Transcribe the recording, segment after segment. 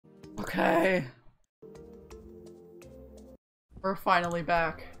Okay. We're finally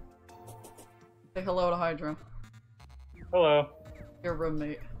back. Say hello to Hydra. Hello. Your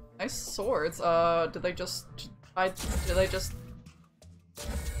roommate. Nice swords. Did they just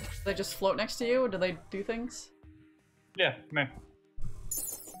float next to you? Or do they do things? Yeah, come here.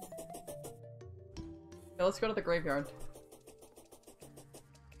 Okay, let's go to the graveyard.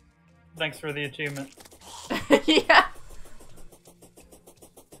 Thanks for the achievement. Yeah.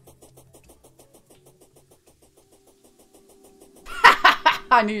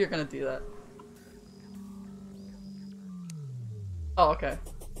 I knew you were gonna do that. Oh, okay.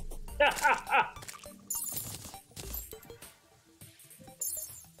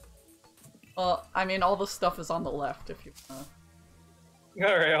 Well, I mean, all the stuff is on the left if you wanna.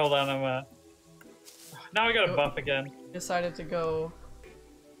 Alright, hold on, I'm now I got a buff again. Decided to go.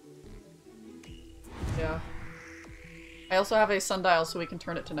 Yeah. I also have a sundial so we can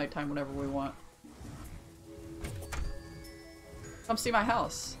turn it to nighttime whenever we want. Come see my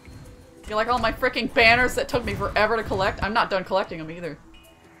house. You like all my freaking banners that took me forever to collect? I'm not done collecting them either.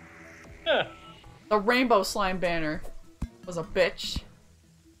 Yeah. The rainbow slime banner was a bitch.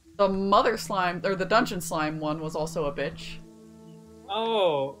 The mother slime, or the dungeon slime one was also a bitch.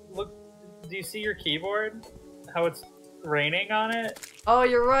 Oh, look, do you see your keyboard? How it's raining on it? Oh,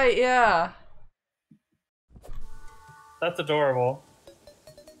 you're right, yeah. That's adorable.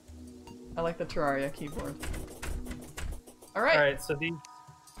 I like the Terraria keyboard. Alright. Alright, so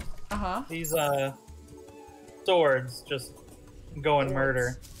these swords just go and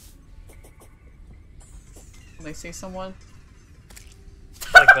murder. Can they see someone?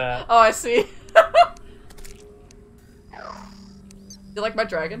 Like that. Oh, I see. You like my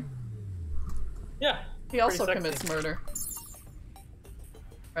dragon? Yeah. He also commits murder.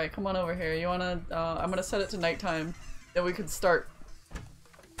 Alright, come on over here. You wanna, I'm gonna set it to nighttime. Then we could start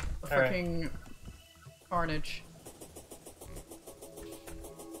the freaking carnage.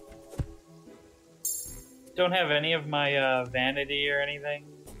 Don't have any of my vanity or anything.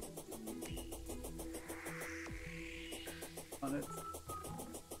 On it.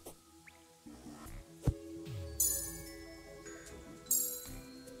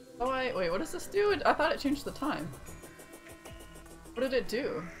 Oh, wait, what does this do? I thought it changed the time. What did it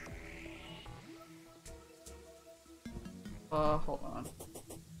do? Hold on.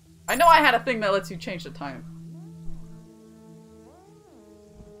 I know I had a thing that lets you change the time.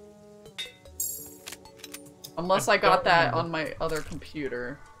 Unless I got that on my other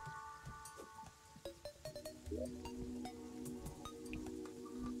computer.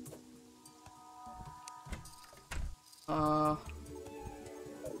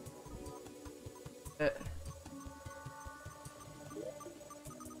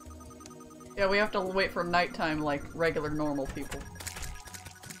 Yeah, we have to wait for nighttime like regular normal people.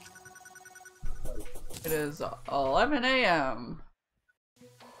 It is 11 a.m.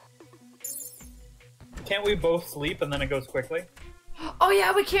 Can't we both sleep and then it goes quickly? Oh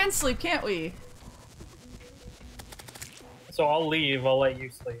yeah, we can sleep, can't we? So I'll leave, I'll let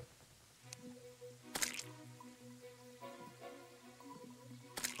you sleep.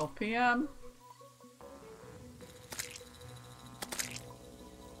 12 p.m.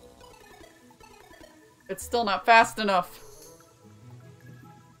 It's still not fast enough.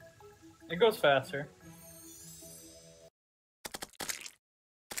 It goes faster.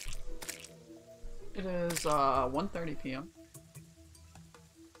 It is 1:30 p.m.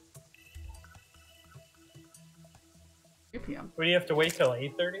 p.m. Would you have to wait till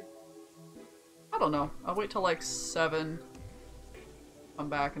 8:30? I don't know. I'll wait till like 7. Come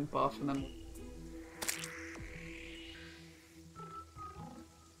back and buff and then...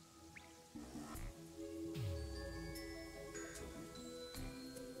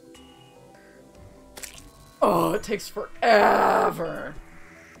 Oh, it takes forever!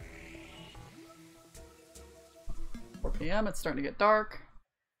 4 p.m. It's starting to get dark.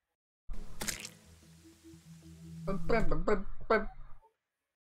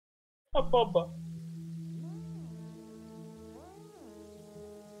 Bubba.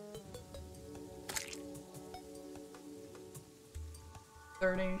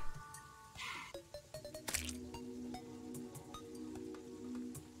 30.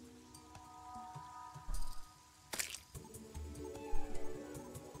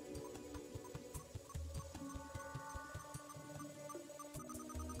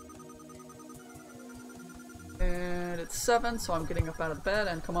 And it's 7, so I'm getting up out of bed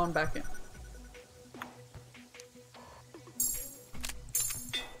and come on back in.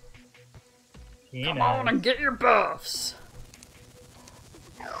 Come on and get your buffs!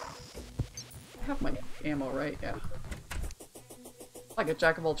 I have my ammo, right? Yeah. Like a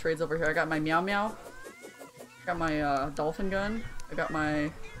jack of all trades over here. I got my meow meow. I got my dolphin gun. I got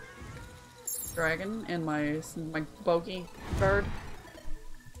my dragon and my bogey bird.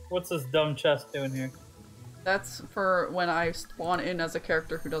 What's this dumb chest doing here? That's for when I spawn in as a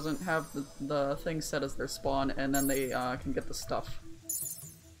character who doesn't have the thing set as their spawn, and then they can get the stuff.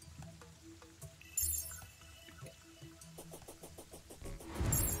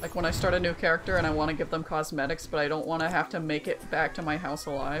 Like when I start a new character and I want to give them cosmetics, but I don't want to have to make it back to my house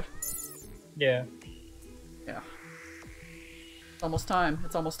alive. Yeah. Yeah. It's almost time.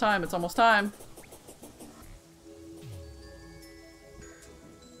 It's almost time. It's almost time.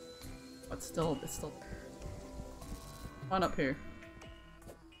 It's still come on up here.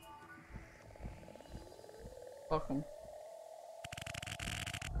 Welcome.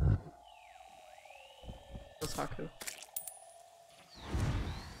 That's Haku.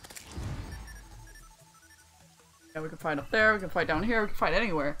 Yeah, we can fight up there, we can fight down here, we can fight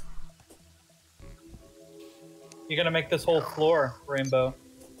anywhere. You're gonna make this whole floor rainbow.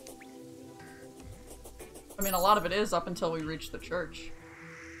 I mean, a lot of it is up until we reach the church.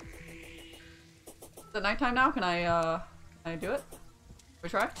 Is it nighttime now? Can I do it? We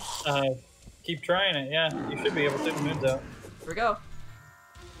try? Keep trying it, yeah. You should be able to. The moon's out. Here we go.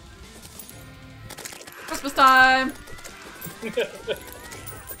 Christmas time!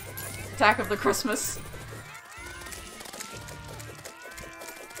 Attack of the Christmas.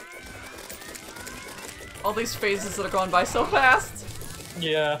 All these phases that are going by so fast!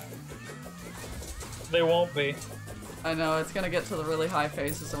 Yeah. They won't be. I know, it's gonna get to the really high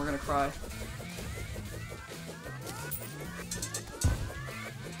phases and we're gonna cry.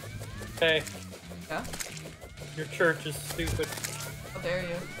 Hey. Yeah? Your church is stupid. How dare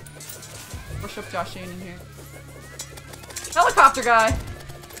you. Worship Joshine in here. Helicopter guy!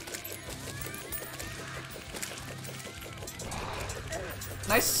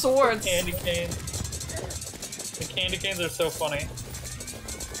 Nice swords! Candy canes. The candy canes are so funny.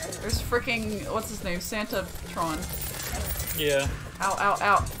 There's freaking, what's his name? Santa-tron. Yeah. Ow, ow,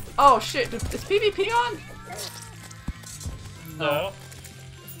 ow. Oh shit, is PvP on? No.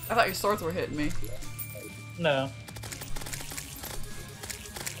 I thought your swords were hitting me. No.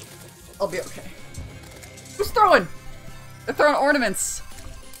 I'll be okay. Who's throwing? They're throwing ornaments.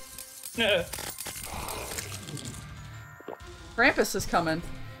 Krampus is coming.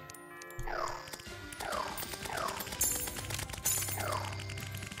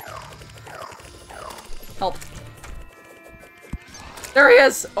 Help. There he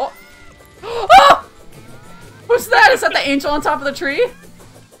is! Oh! Oh! Who's that? Is that the angel on top of the tree?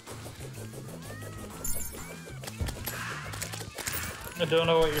 I don't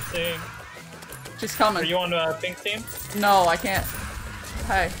know what you're seeing. She's coming. Are you on the pink team? No, I can't.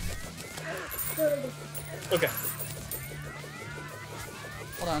 Hey. Okay.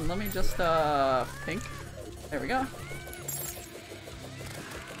 Hold on, let me just, pink. There we go.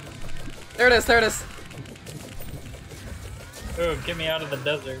 There it is, there it is. Ooh, get me out of the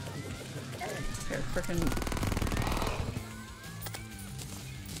desert. Here, frickin'.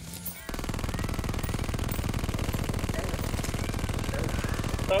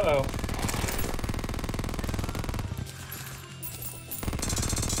 Uh-oh.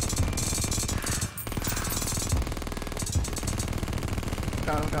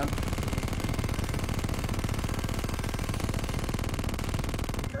 Oh god.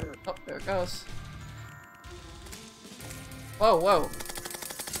 Oh, there it goes. Whoa, whoa.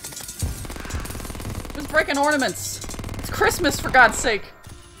 Who's breaking ornaments? It's Christmas, for God's sake!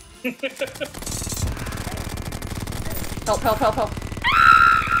 Help, help, help, help.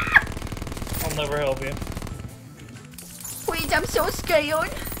 I'll never help you. Wait, I'm so scared.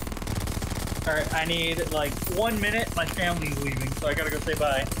 Alright, I need like 1 minute. My family's leaving, so I gotta go say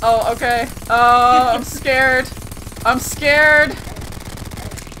bye. Oh, okay. Oh, I'm scared. I'm scared.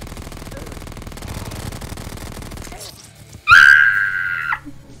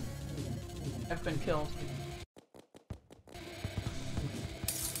 I've been killed.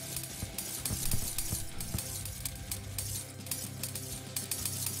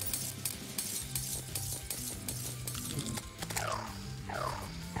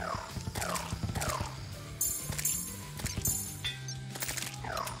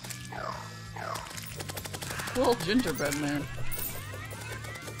 Little gingerbread man.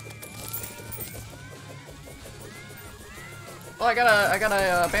 Well, I got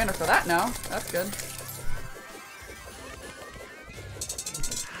a banner for that now. That's good.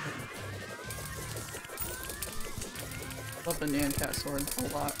 Love the Nyan Cat sword a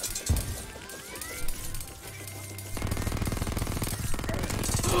lot.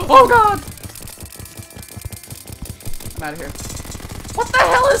 Oh god! I'm out of here. What the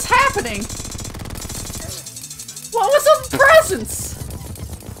hell is happening? What was the presents?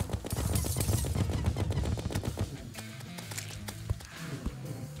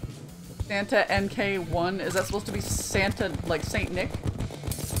 Santa NK1? Is that supposed to be Santa, like Saint Nick?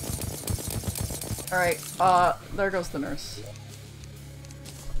 Alright, there goes the nurse.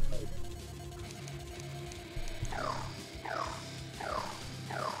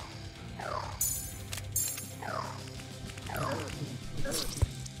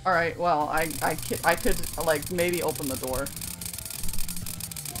 Alright, well, I could, like, maybe open the door.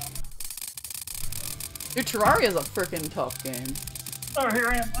 Dude, Terraria is a freaking tough game. Oh, here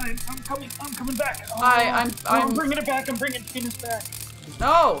I am. I'm coming back. Oh, I'm bringing it back. I'm bringing Venus back.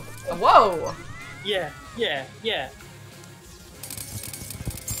 No! Whoa! Yeah.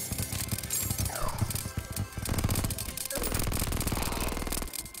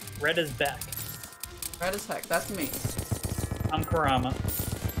 Red is back. Red as heck, that's me. I'm Karama.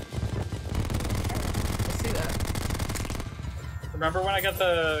 I see that. Remember when I got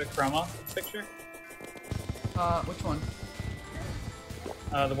the Karama picture? Which one?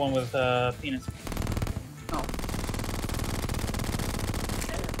 The one with, penis. Oh.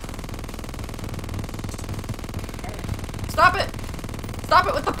 Stop it! Stop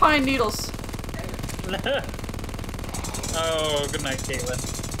it with the pine needles! Oh, good night, Caitlin.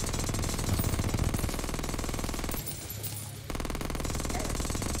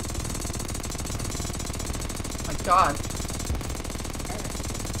 My god.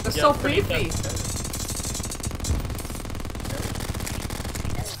 They're so creepy!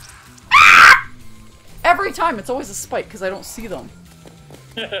 Every time, it's always a spike because I don't see them.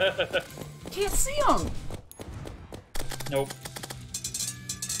 Can't see them! Nope.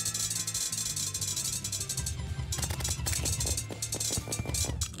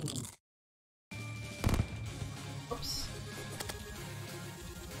 Oops.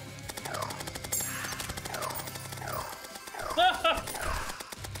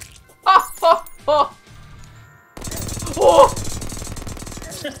 Oh! Oh! Oh! Oh!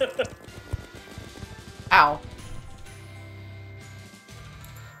 Ow.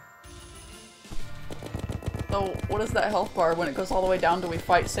 So, what is that health bar when it goes all the way down? Do we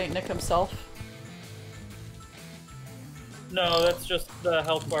fight Saint Nick himself? No, that's just the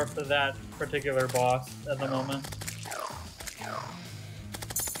health bar for that particular boss at the moment.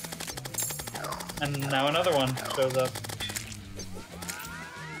 And now another one shows up.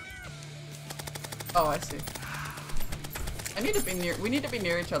 Oh, I see. I need to be near- we need to be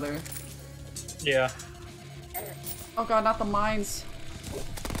near each other. Yeah. Oh god, not the mines.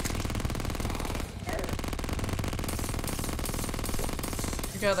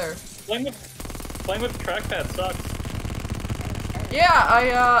 Together. Playing with the trackpad sucks. Yeah,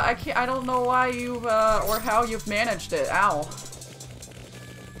 I can't- I don't know why you've, or how you've managed it. Ow.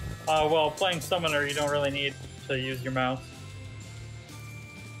 Well, playing Summoner, you don't really need to use your mouse.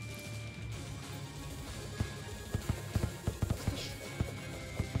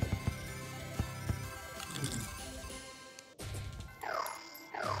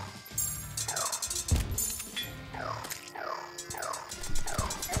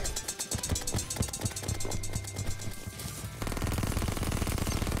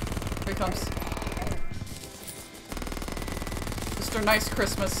 Here he comes. Mr. Nice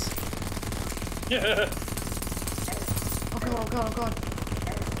Christmas. Yeah. Oh god, oh god, oh god.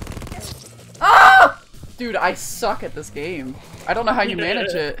 Ah! Dude, I suck at this game. I don't know how you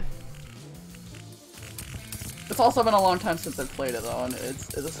manage it. It's also been a long time since I've played it though, and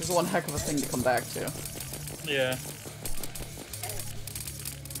this is one heck of a thing to come back to. Yeah.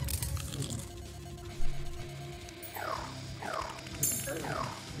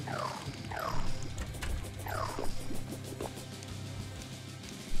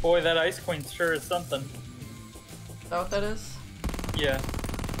 Boy, that Ice Queen sure is something. Is that what that is? Yeah.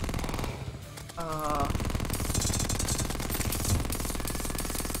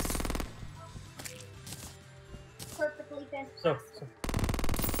 Perfectly fantastic. So.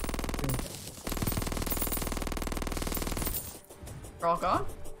 They're all gone?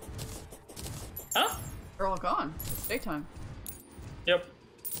 Huh? They're all gone. It's daytime. Yep.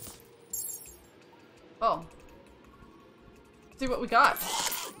 Oh. Let's see what we got.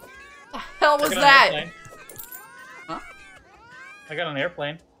 The hell was I got an that? airplane. Huh? I got an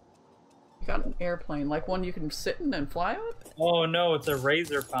airplane. You got an airplane, like one you can sit in and fly with? Oh no, it's a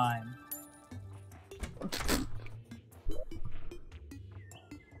razor pine.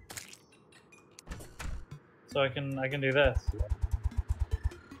 So I can do this.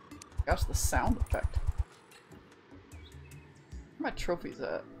 Gosh, the sound effect. Where are my trophies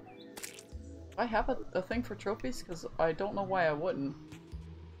at? Do I have a thing for trophies? Because I don't know why I wouldn't.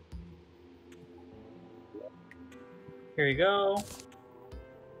 Here you go.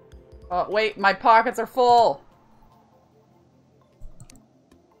 Wait, my pockets are full!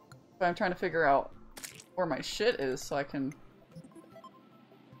 But I'm trying to figure out where my shit is so I can...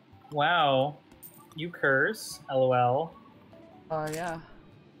 Wow. You curse. LOL. Yeah.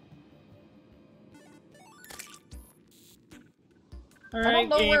 Alright, I don't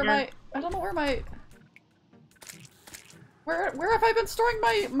know gamer. where my... I don't know where my... Where have I been storing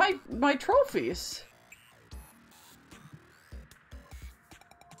my trophies?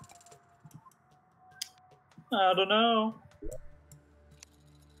 I don't know.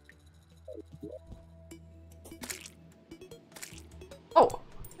 Oh,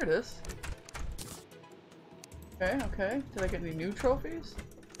 here it is. Okay, okay. Did I get any new trophies?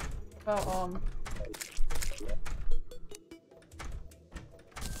 Oh,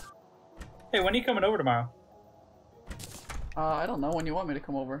 Hey, when are you coming over tomorrow? I don't know when you want me to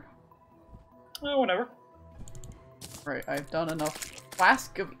come over. Oh, whenever. Right, I've done enough.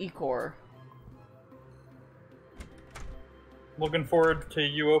 Flask of Ecor. Looking forward to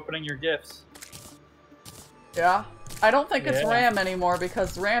you opening your gifts. Yeah? I don't think it's Yeah. RAM anymore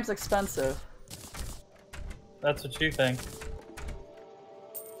because RAM's expensive. That's what you think.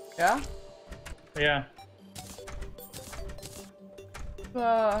 Yeah? Yeah.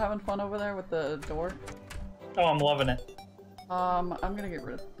 Having fun over there with the door? Oh, I'm loving it. I'm gonna get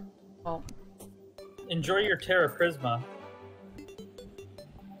rid of... Well... Enjoy your Terra Prisma.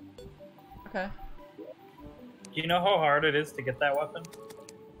 Okay. Do you know how hard it is to get that weapon?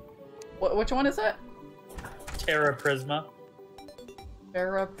 Which one is it? Terra Prisma.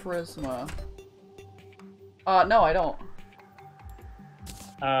 Terra Prisma. No, I don't.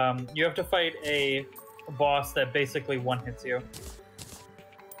 You have to fight a boss that basically one-hits you.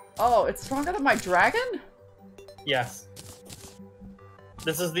 Oh, it's stronger than my dragon? Yes.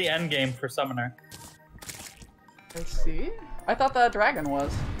 This is the end game for Summoner. I see. I thought the dragon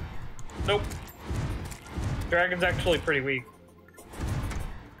was. Nope. Dragon's actually pretty weak.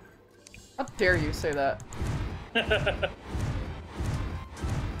 How dare you say that?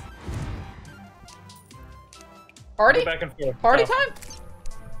 Party? Go back and forth. Party Oh. time?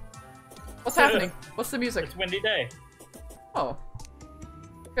 What's happening? What's the music? It's windy day. Oh.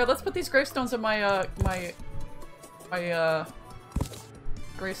 Here, let's put these gravestones in my, my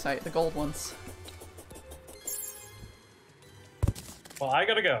grave site, the gold ones. Well, I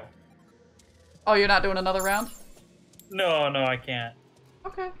gotta go. Oh, you're not doing another round? No, no, I can't.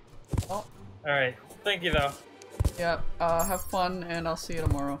 Okay. Well, Alright. Thank you, though. yeah, have fun, and I'll see you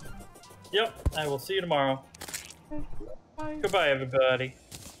tomorrow. Yep, I will see you tomorrow. Okay. Bye. Goodbye, everybody.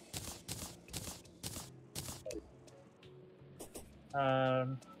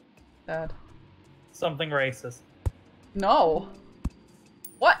 Dad. Something racist. No.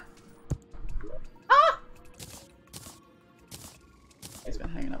 What? Ah! He's been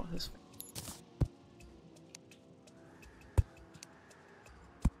hanging out with his...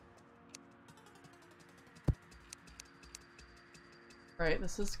 Right,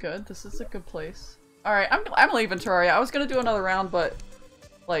 this is good. This is a good place. Alright, I'm leaving Terraria. I was gonna do another round, but...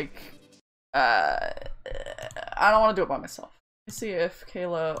 Like... I don't want to do it by myself. Let's see if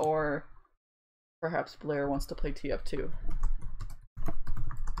Kayla or... Perhaps Blair wants to play TF2.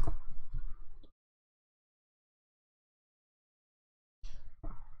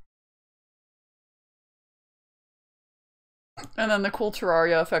 And then the cool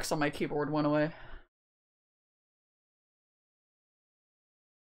Terraria effects on my keyboard went away.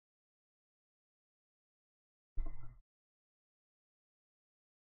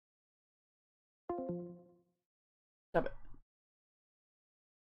 Stop it.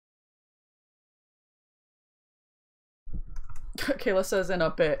 Kayla says in a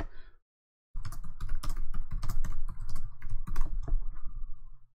bit.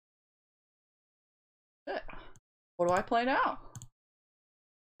 What do I play now?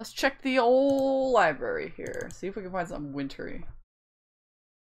 Let's check the old library here. See if we can find something wintry.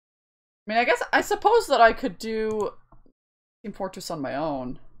 I mean, I suppose that I could do Team Fortress on my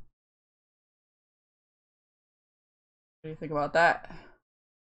own. What do you think about that?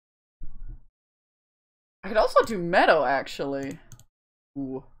 I could also do Meadow, actually.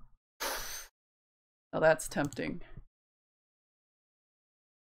 Ooh. Now that's tempting.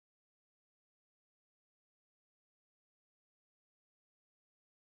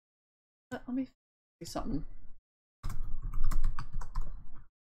 Let me see something.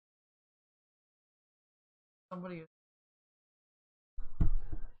 Somebody...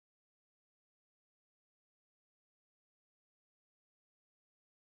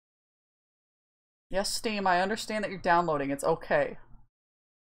 Yes, Steam, I understand that you're downloading. It's okay.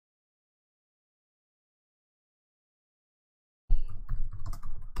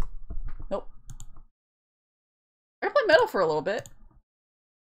 Nope. I can play Meadow for a little bit.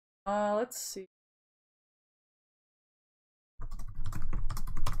 Let's see.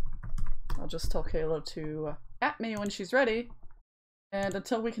 I'll just tell Kayla to at me when she's ready. And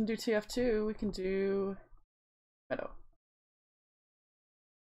until we can do TF2, we can do Meadow.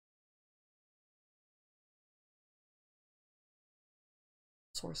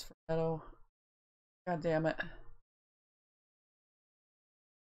 Source for Meadow. God damn it.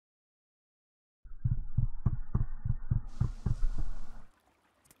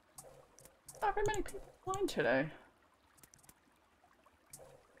 Not very many people playing today.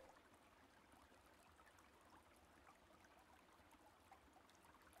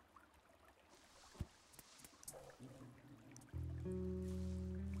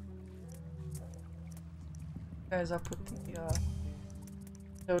 Guys up with the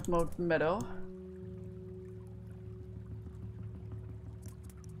node mode Meadow.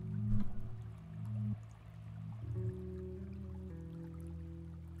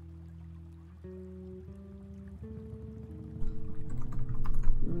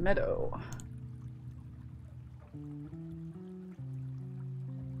 Meadow.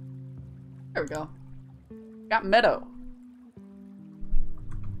 There we go. Got Meadow.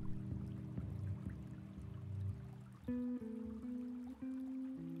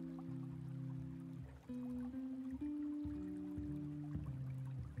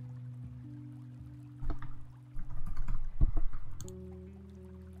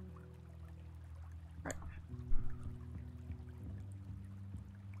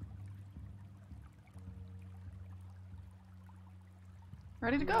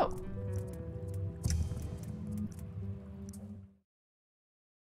 Ready to go.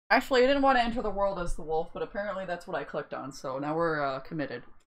 Actually, I didn't want to enter the world as the wolf, but apparently that's what I clicked on, so now we're committed.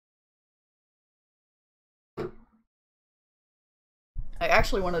 I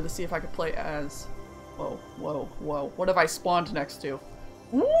actually wanted to see if I could play as... Whoa, whoa, whoa. What have I spawned next to?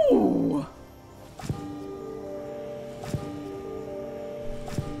 Ooh!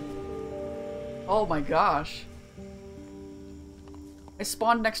 Oh my gosh. I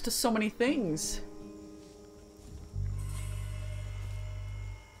spawned next to so many things.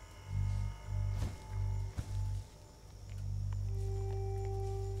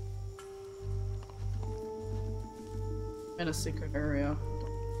 In a secret area.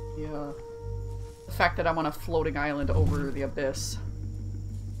 Yeah. The fact that I'm on a floating island over the abyss.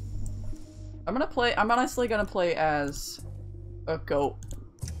 I'm honestly gonna play as a goat.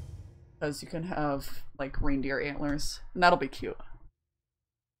 Because you can have, like, reindeer antlers. And that'll be cute.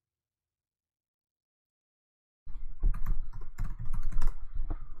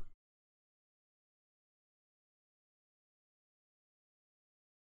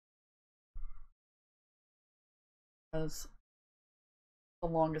 As the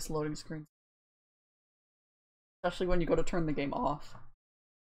longest loading screen. Especially when you go to turn the game off.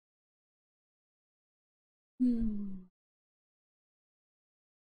 You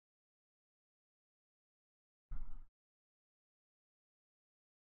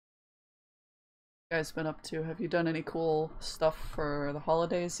guys been up to? Have you done any cool stuff for the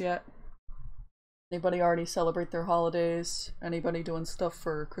holidays yet? Anybody already celebrate their holidays? Anybody doing stuff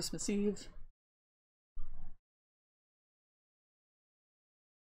for Christmas Eve?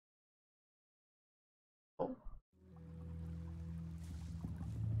 Oh.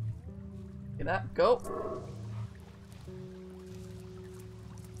 See that? Go!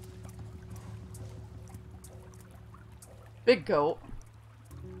 Big goat.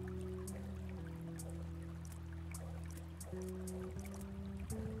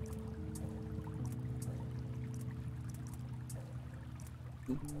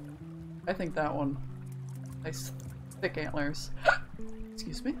 I think that one. Nice thick antlers.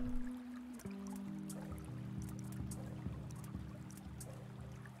 Excuse me.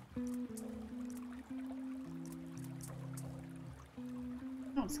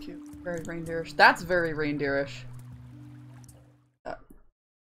 That one's cute. Very reindeerish. That's very reindeerish.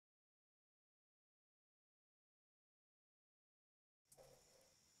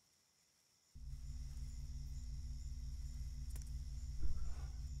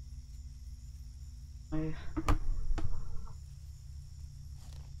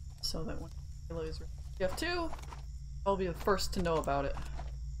 So that when Halo is TF2, I'll be the first to know about it.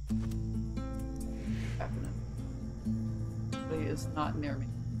 Happening. But he is not near me.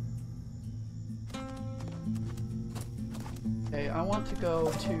 Okay, I want to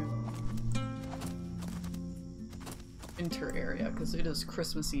go to Terraria because it is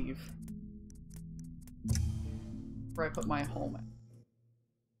Christmas Eve. where I put my home.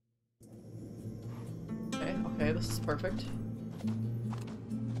 Okay, okay, this is perfect.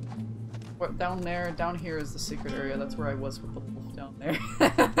 What, down there, down here is the secret area. That's where I was with the wolf down there.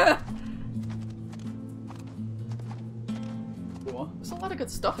 Cool. There's a lot of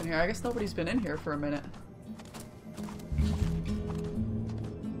good stuff in here. I guess nobody's been in here for a minute.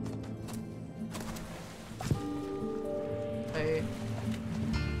 Okay.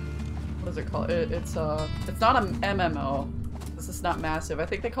 What is it called? It's not a MMO. This is not massive. I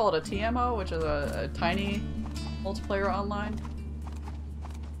think they call it a TMO, which is a tiny multiplayer online.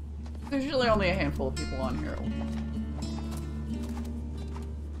 There's usually only a handful of people on here.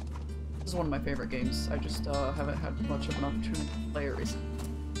 This is one of my favorite games. I just haven't had much of an opportunity to play it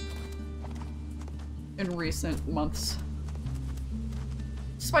in recent months.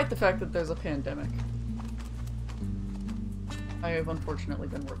 Despite the fact that there's a pandemic. I have unfortunately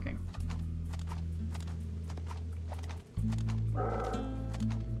been working.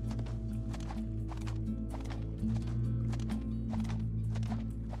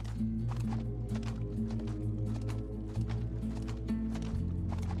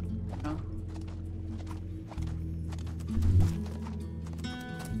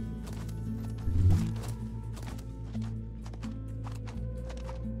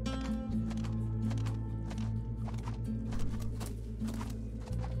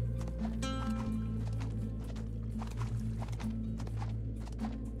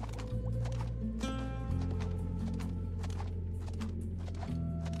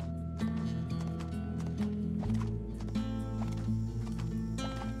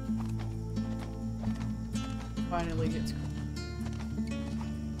 Finally gets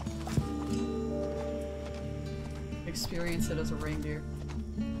experience it as a reindeer.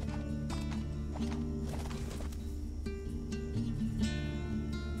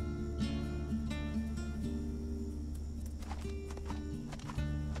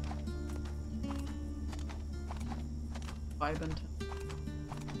 Vibant.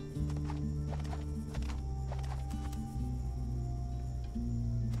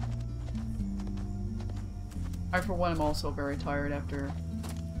 I, for one, am also very tired after...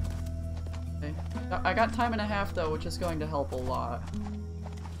 Okay. I got time and a half, though, which is going to help a lot.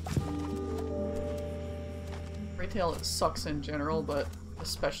 Retail sucks in general, but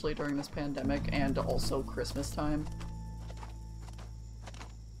especially during this pandemic and also Christmas time.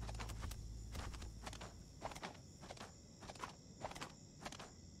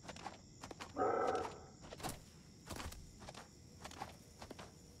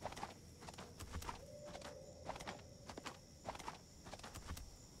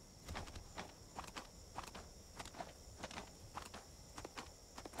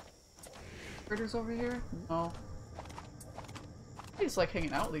 Critters over here? No. They just like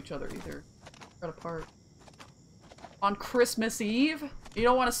hanging out with each other either. Got apart. On Christmas Eve? You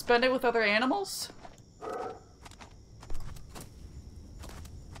don't want to spend it with other animals? What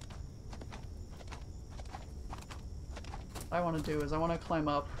I want to do is I want to climb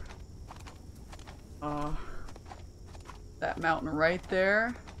up that mountain right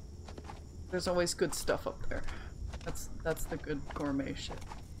there. There's always good stuff up there. That's the good gourmet shit.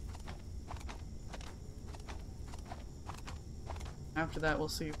 After that, we'll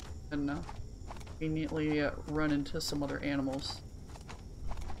see if we can conveniently run into some other animals.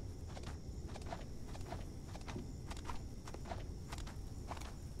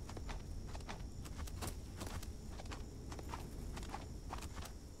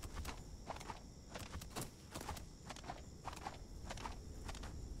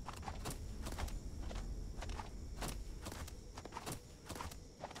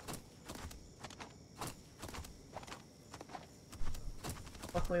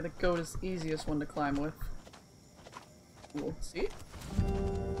 Luckily the goat is the easiest one to climb with. We'll see.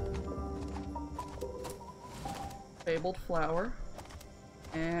 Fabled flower.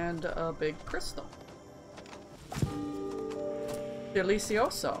 And a big crystal.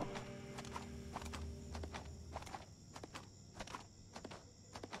 Delicioso.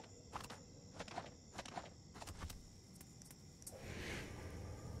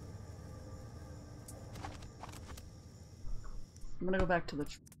 I'm gonna go back to the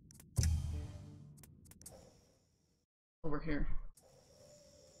over here.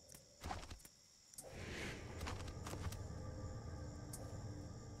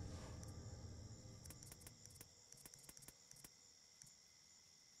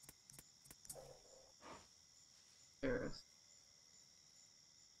 There it is.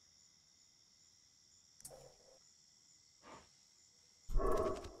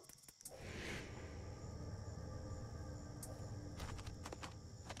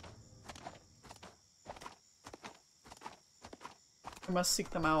 We must seek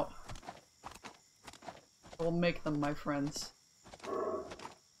them out. We'll make them my friends.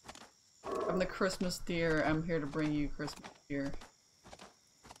 I'm the Christmas deer. I'm here to bring you Christmas deer.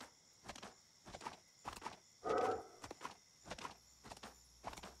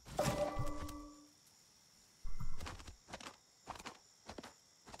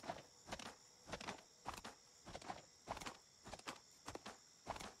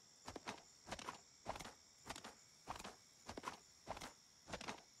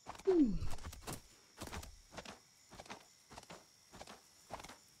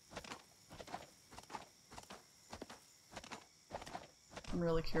 I'm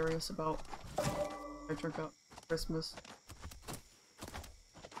really curious about I drink up Christmas.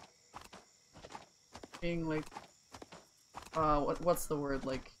 Being like, what's the word,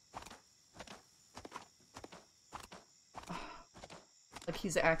 like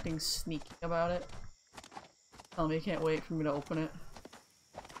he's acting sneaky about it. Tell me he can't wait for me to open it.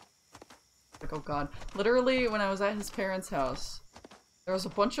 Like, oh god. Literally, when I was at his parents' house, there was a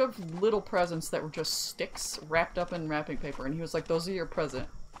bunch of little presents that were just sticks wrapped up in wrapping paper, and he was like, those are your present.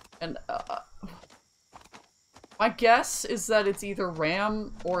 And, my guess is that it's either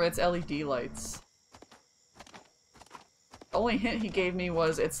RAM or it's LED lights. The only hint he gave me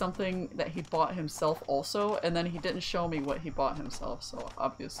was it's something that he bought himself also, and then he didn't show me what he bought himself, so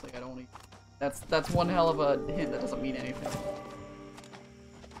obviously I don't need— that's one hell of a hint that doesn't mean anything.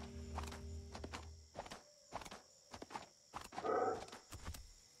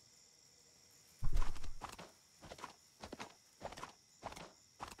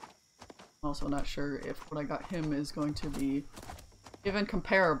 I'm also not sure if what I got him is going to be even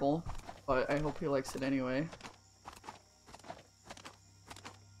comparable, but I hope he likes it anyway.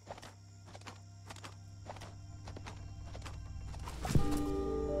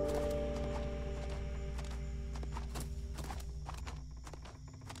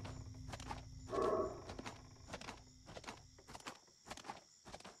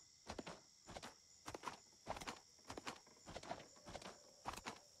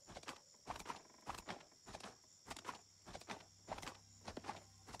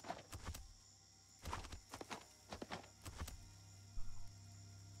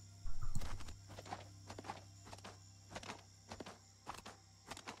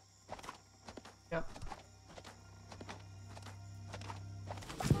 Yep.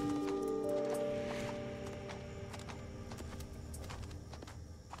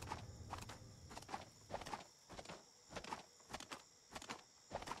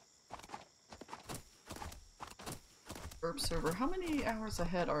 Burp server. How many hours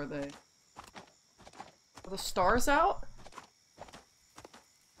ahead are they? Are the stars out?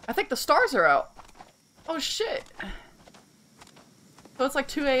 I think the stars are out. Oh shit. So it's like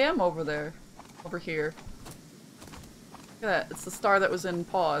 2 AM over there. Over here. Look at that. It's the star that was in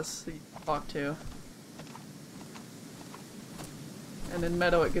pause that you talked to. And in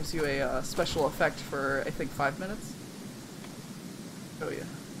Meadow it gives you a special effect for, I think, 5 minutes. Show you.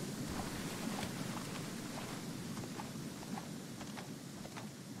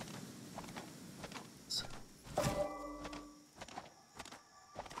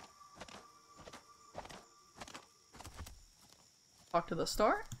 Talk to the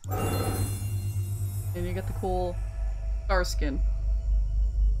star. And you get the cool star skin.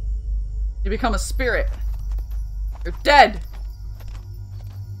 You become a spirit. You're dead!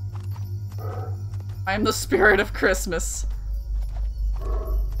 I am the spirit of Christmas.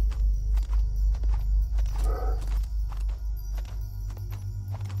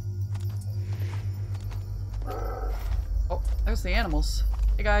 Oh, there's the animals.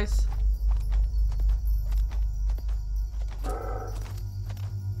 Hey guys.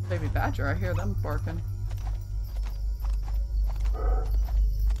 Baby badger, I hear them barking.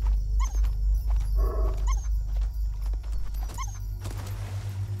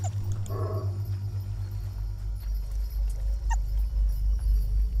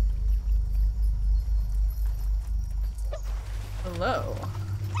 Hello.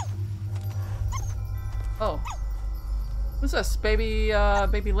 Oh. Who's this? Baby,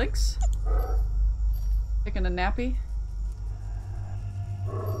 baby Lynx? Taking a nappy?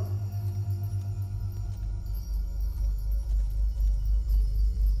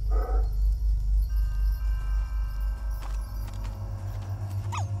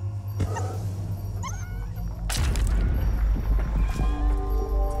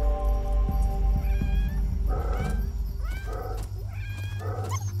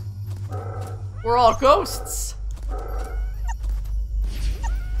 We're all ghosts!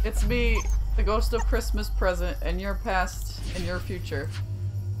 It's me, the ghost of Christmas present, and your past and your future.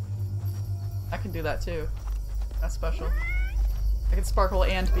 I can do that too. That's special. I can sparkle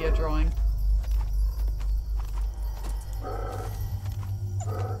and be a drawing.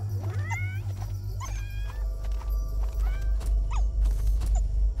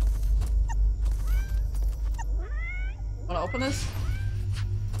 Wanna open this?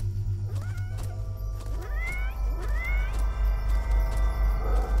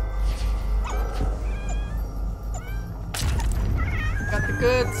 Got the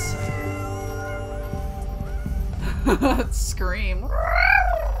goods. Scream.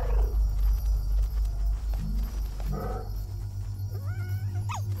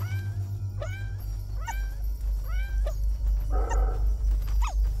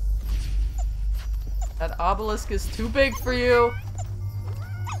 That obelisk is too big for you.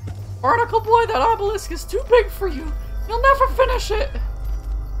 Barnacle boy, that obelisk is too big for you. You'll never finish it.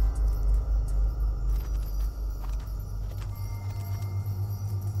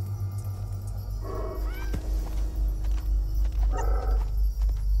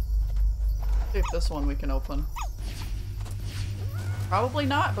 See if this one we can open. Probably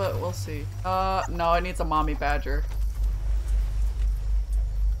not, but we'll see. No, it needs a mommy badger.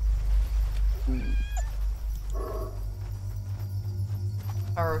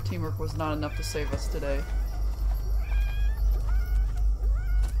 Power of teamwork was not enough to save us today.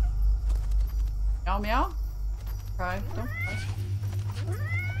 Meow meow? Cry. Don't cry.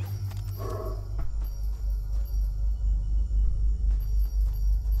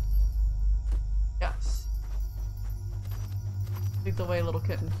 Yes. Lead the way, little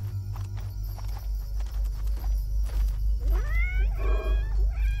kitten.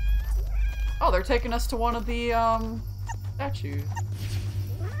 Oh, they're taking us to one of the, statues.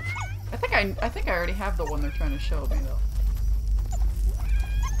 I think I already have the one they're trying to show me, though.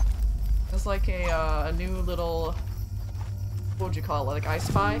 It's like a new little, what would you call it, like I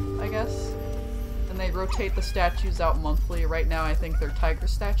Spy, I guess? And they rotate the statues out monthly. Right now I think they're tiger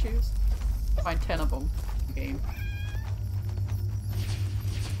statues. Find 10 of them in the game.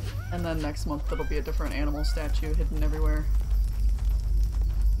 And then next month it'll be a different animal statue hidden everywhere.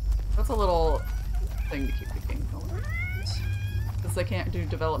 That's a little thing to keep the game going. Because they can't do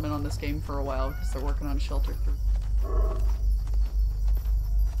development on this game for a while because they're working on Shelter 3.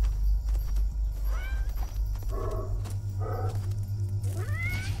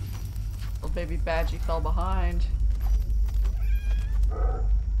 Little baby Badgie fell behind. Are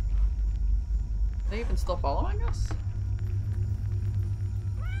they even still following us?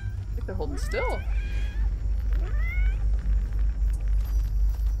 I think they're holding still.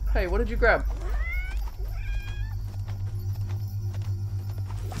 Hey, what did you grab?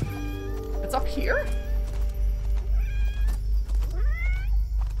 It's up here?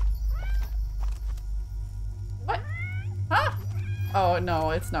 What? Huh? Oh,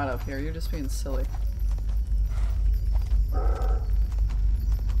 no, it's not up here. You're just being silly.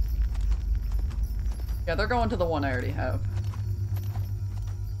 Yeah, they're going to the one I already have.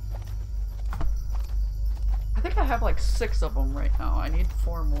 I think I have like 6 of them right now. I need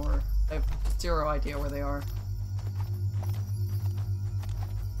 4 more. I have 0 idea where they are.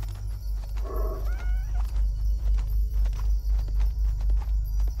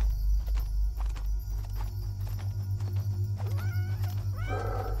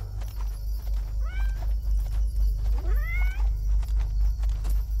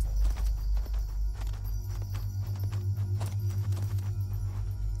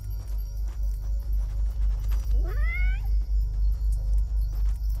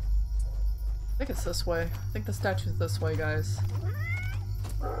 I think it's this way. I think the statue's this way, guys.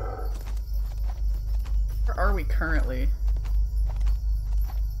 Where are we currently?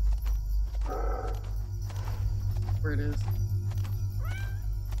 Where it is.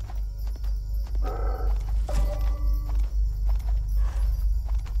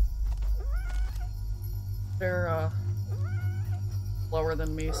 They're, lower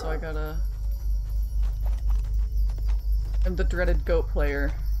than me, so I gotta... I'm the dreaded goat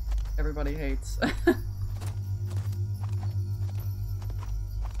player. Everybody hates. Bad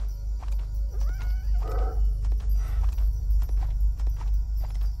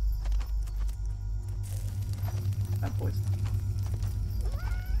boys.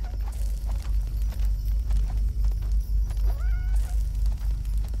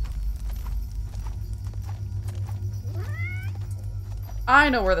 I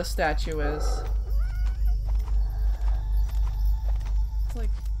know where the statue is. It's like...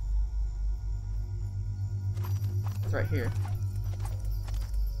 It's right here.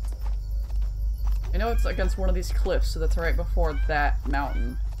 I know it's against one of these cliffs, so that's right before that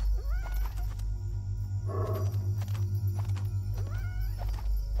mountain.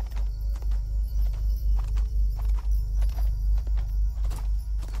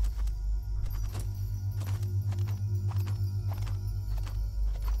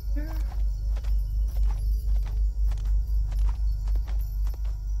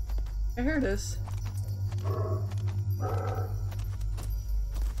 Here it is.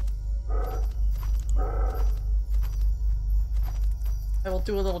 I will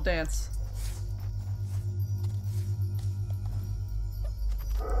do a little dance.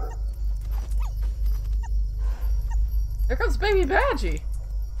 Here comes baby Badgie!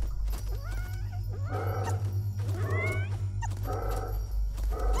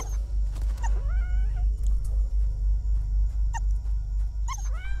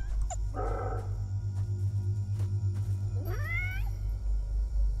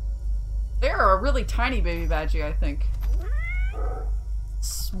 They're a really tiny baby Badgie, I think.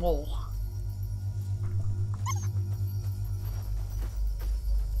 Small.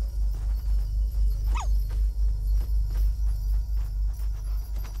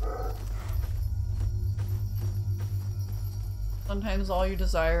 Sometimes all you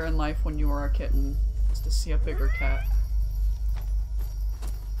desire in life when you are a kitten is to see a bigger cat.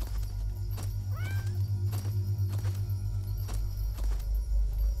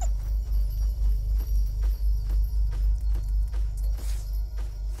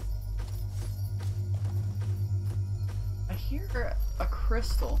 I hear a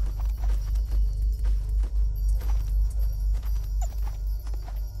crystal.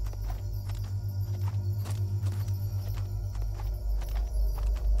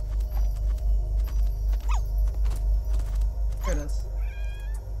 Here it is.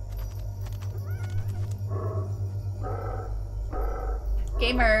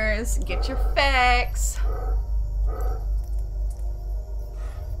 Gamers, get your fix!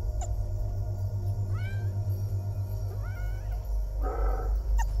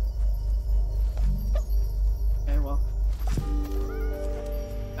 Okay, well.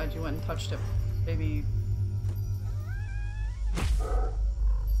 Glad you went and touched it, baby.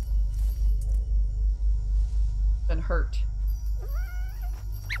 Been hurt.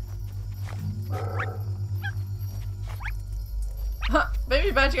 Huh,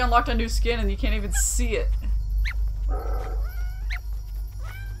 baby Badgie unlocked a new skin and you can't even see it.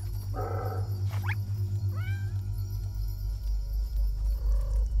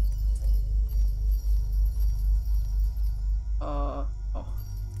 Oh.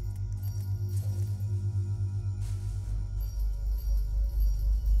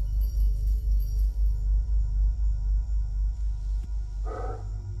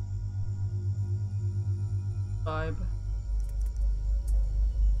 Vibe.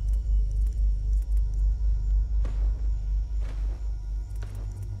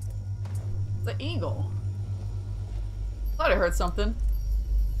 The eagle. Thought I heard something.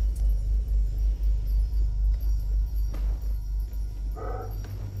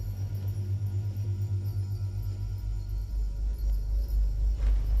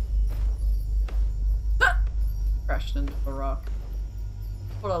 Crashed into a rock.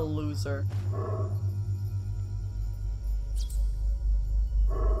 What a loser.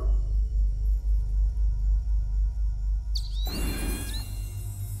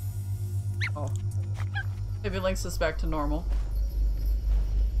 Oh. Maybe links us back to normal.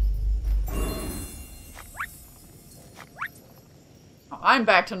 Oh, I'm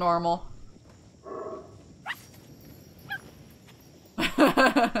back to normal.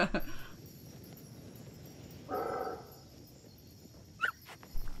 But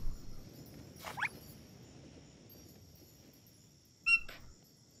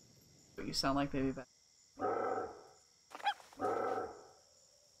you sound like baby back.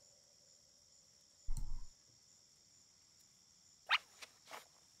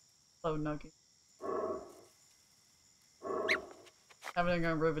 Hello, Nugget. Having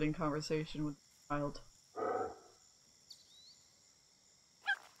a riveting conversation with the child.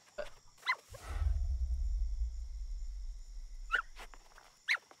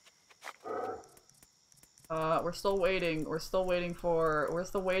 We're still waiting. We're still waiting for.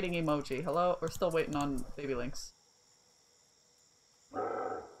 Where's the waiting emoji? Hello? We're still waiting on baby Lynx.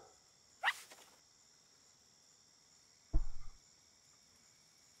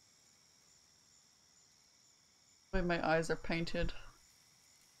 The way my eyes are painted.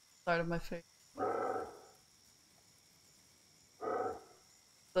 Side of my face.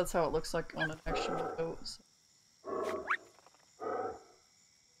 That's how it looks like on an actual boat. So.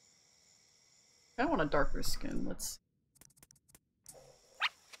 I want a darker skin. Let's.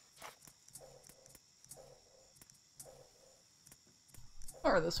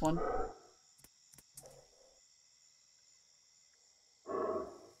 Or this one.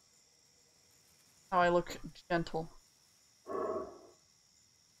 How I look gentle.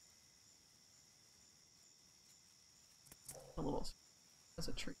 A little as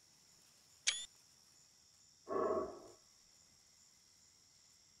a tree.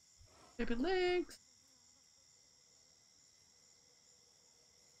 Baby legs.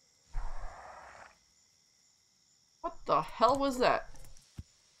 What the hell was that?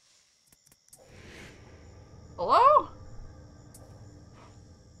 Hello?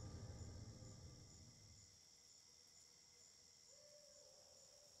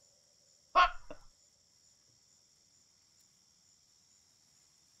 What?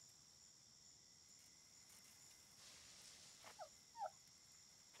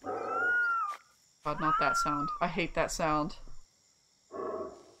 God, not that sound. I hate that sound.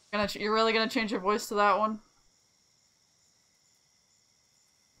 You're really gonna change your voice to that one?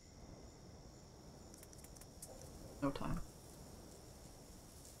 No time.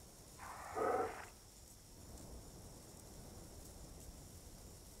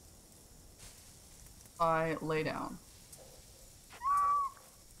 I lay down.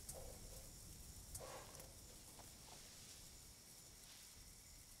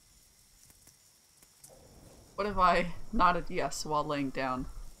 What if I nodded yes while laying down?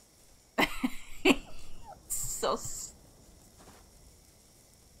 So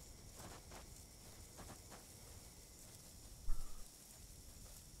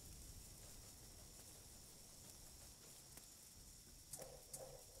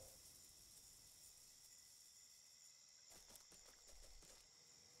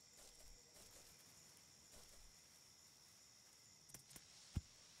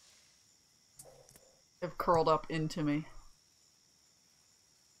have curled up into me.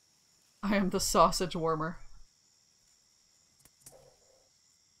 I am the sausage warmer.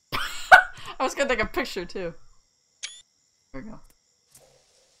 I was gonna take a picture too. There we go.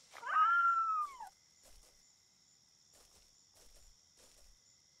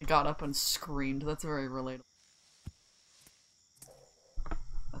 I got up and screamed. That's very relatable.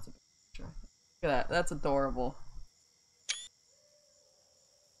 That's a picture. Look at that. That's adorable.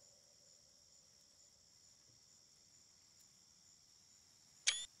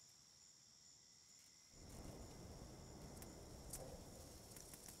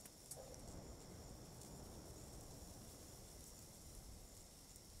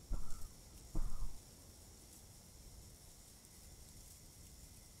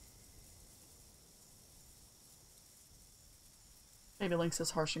 Maybe Lynx is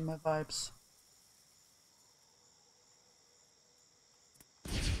harshing my vibes.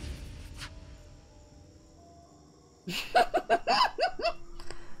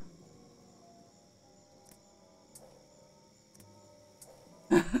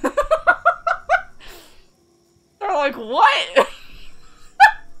 They're like, what?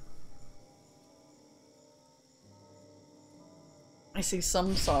 I see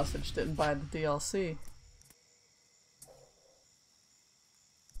some sausage didn't buy the DLC.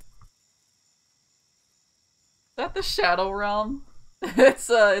 Is that the Shadow Realm? It's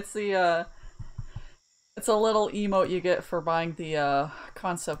a little emote you get for buying the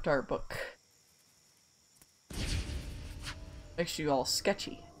concept art book. Makes you all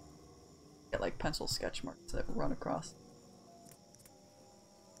sketchy. Get like pencil sketch marks that run across.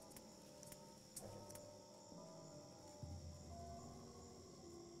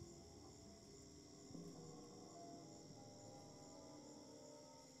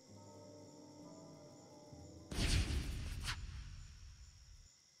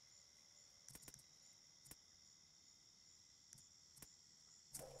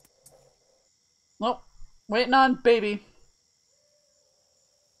 Nope. Waiting on baby.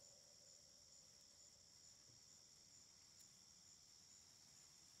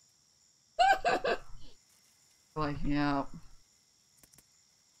 Like, yeah.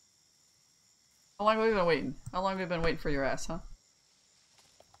 How long have we been waiting? How long have we been waiting for your ass, huh?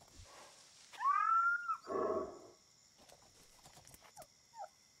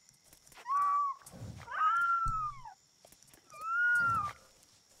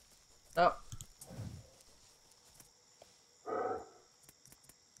 Oh.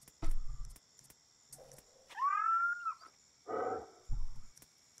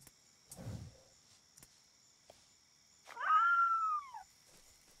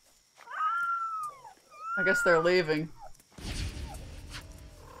 I guess they're leaving.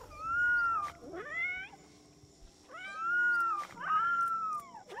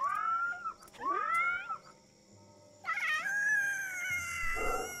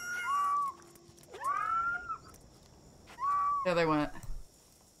 Yeah, they went.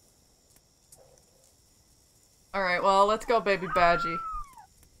 Alright, well, let's go, baby Badgie.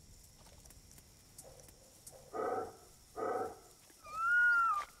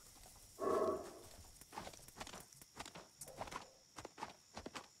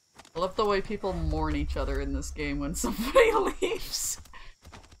 I love the way people mourn each other in this game when somebody leaves.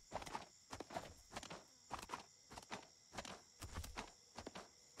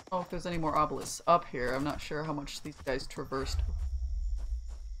 Oh, if there's any more obelisks up here. I'm not sure how much these guys traversed.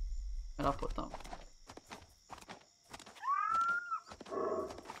 And up with them.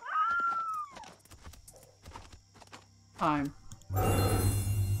 Time.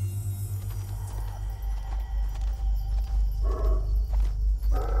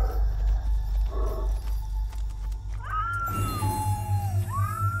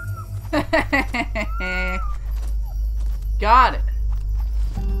 Got it.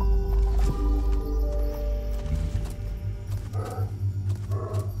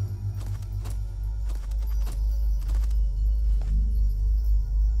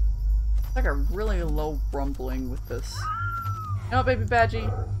 It's like a really low rumbling with this. You know what, baby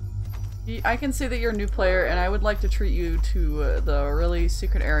Badgie? I can see that you're a new player, and I would like to treat you to the really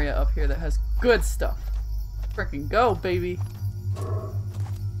secret area up here that has good stuff. Frickin' go, baby!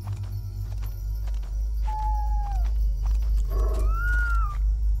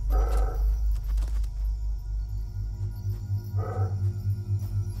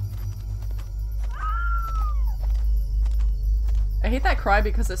 I hate that cry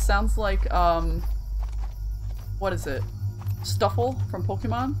because it sounds like, what is it? Stuffle from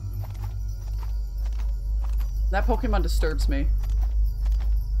Pokemon? That Pokemon disturbs me.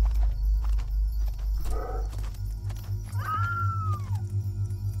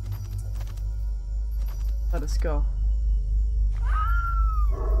 Let us go.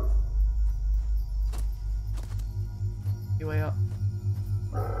 You way up.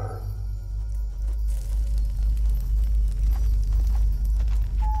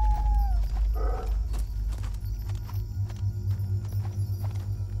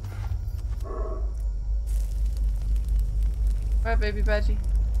 Alright, baby Badgie.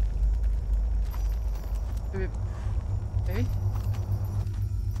 Baby. Baby?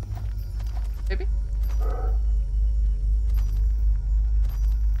 Baby?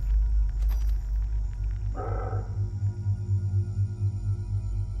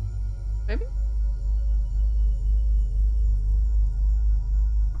 Baby?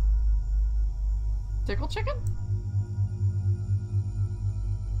 Tickle chicken?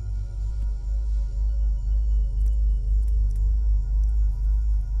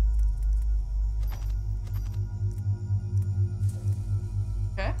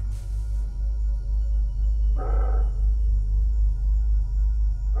 Okay.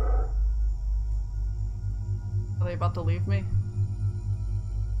 Are they about to leave me?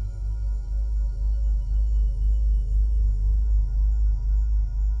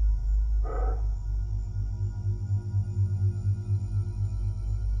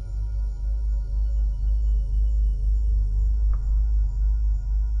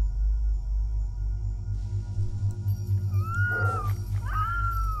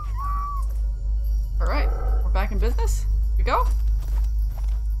 Alright, we're back in business? Here we go?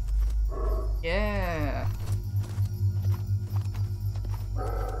 Yeah.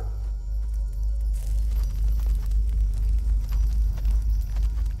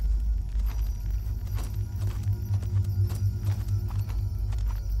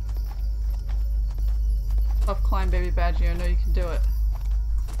 Tough climb, baby Badgie. I know you can do it.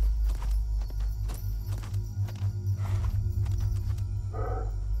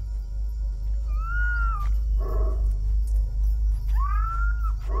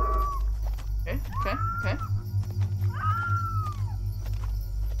 Okay, okay, okay.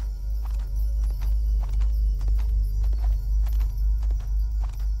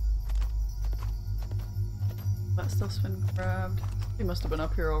 That stuff's been grabbed. He must have been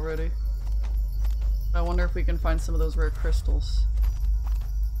up here already. I wonder if we can find some of those rare crystals.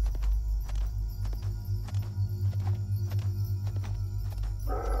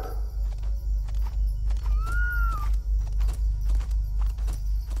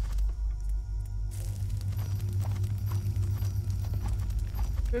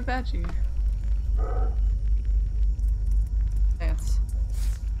 Good Badgie. Dance.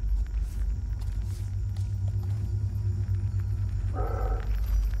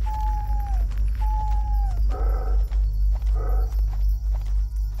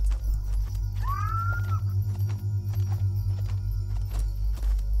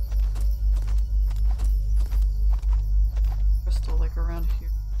 Crystal like around here.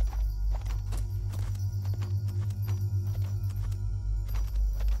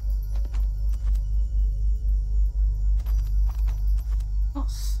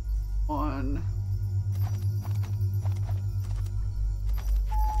 One.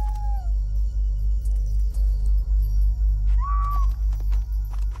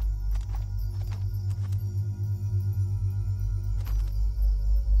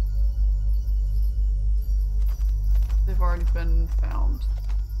 They've already been found.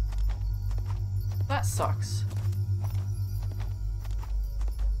 That sucks.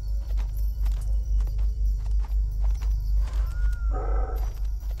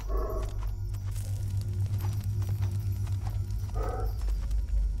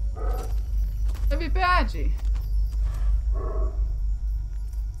 Heavy Badgie.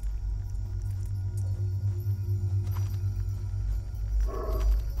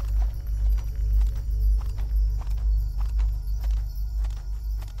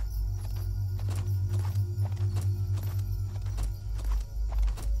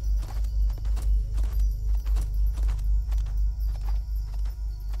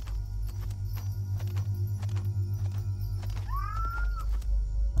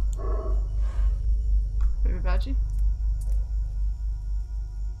 Baby Badgie?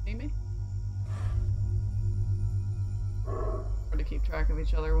 See me? Hard to keep track of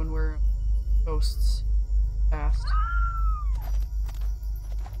each other when we're ghosts fast.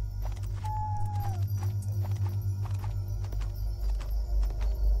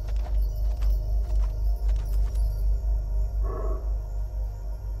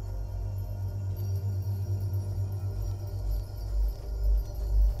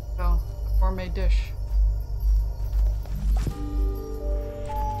 Oh, a gourmet dish.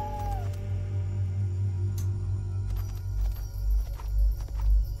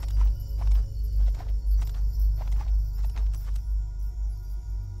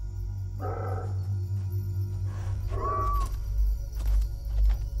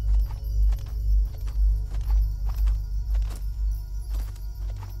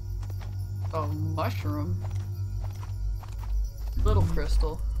 Oh, mushroom. Little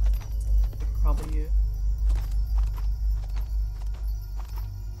crystal. I could probably use.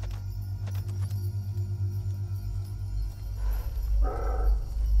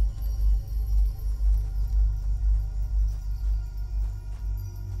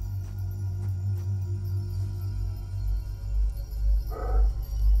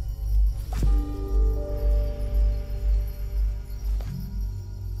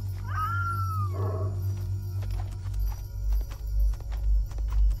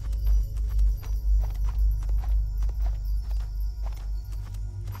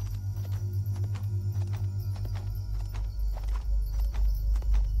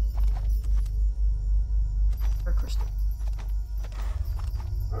 Or crystal.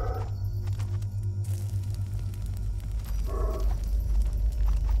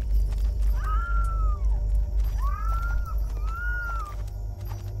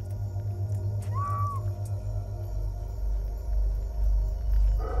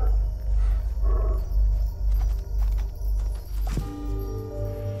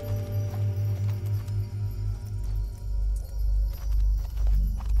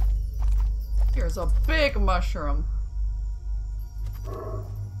 Here's a big mushroom.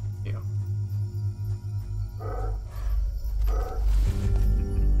 Yeah.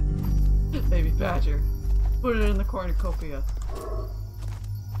 Baby badger. Put it in the cornucopia.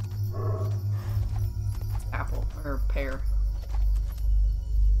 Apple or pear.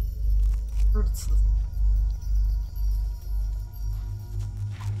 Fruits.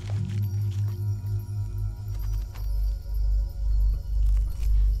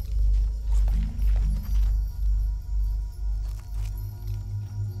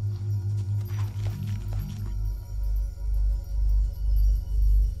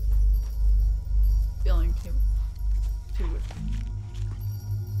 Feeling too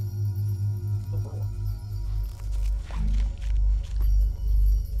overwhelmed.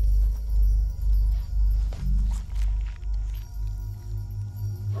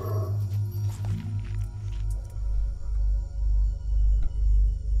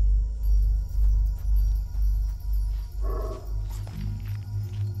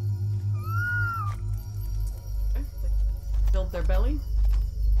 Okay, they filled their belly.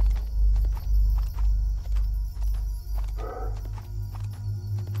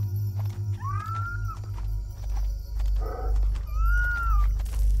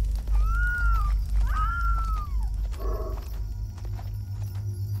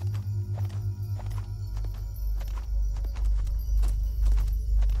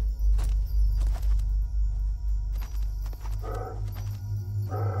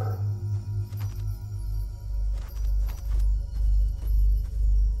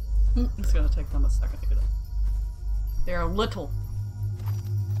 It's gonna take them a second to get up. They're little.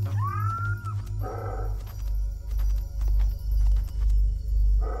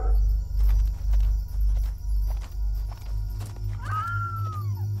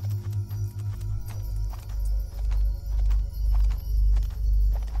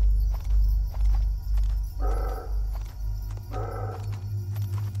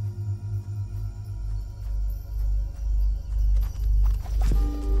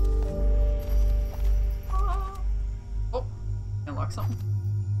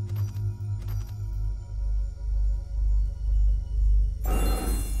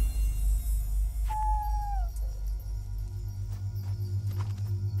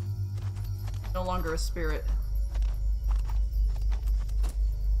 longer a spirit.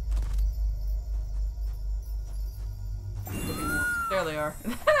 There they are.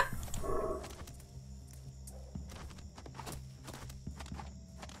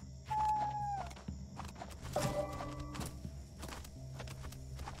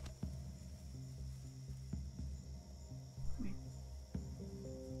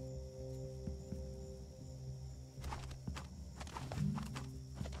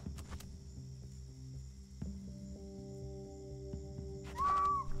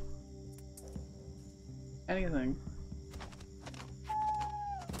 Anything.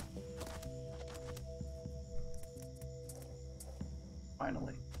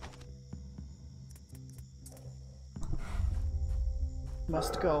 Finally.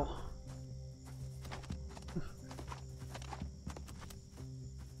 Must go.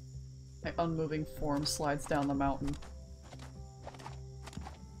 My unmoving form slides down the mountain.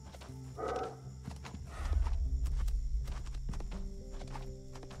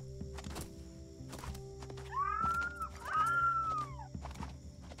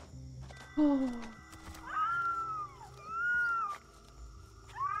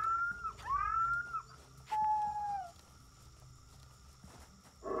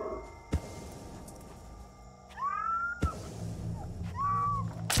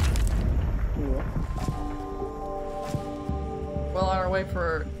 Well, on our way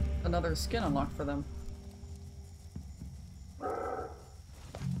for another skin unlock for them.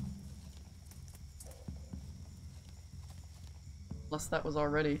 Unless that was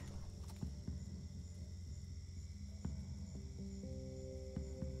already.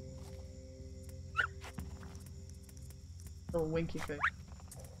 Little winky face.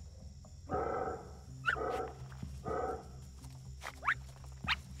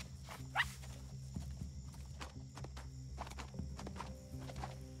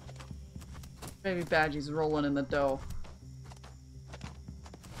 Maybe Badgie's rolling in the dough.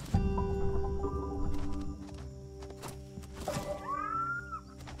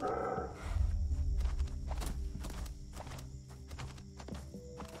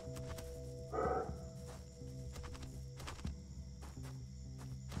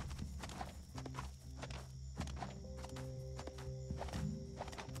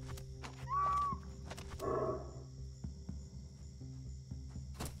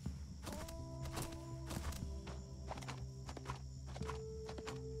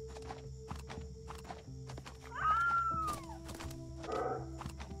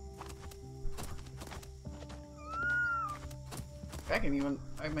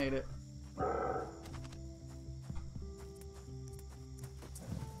 I made it.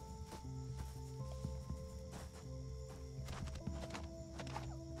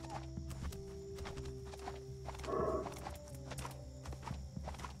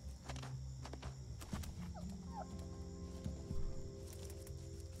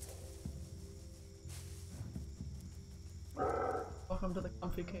 Welcome to the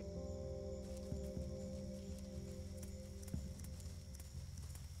comfy cave.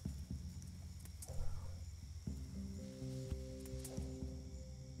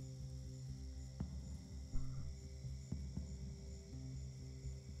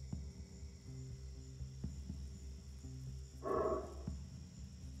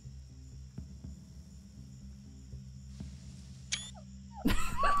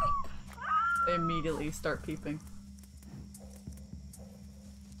 They immediately start peeping.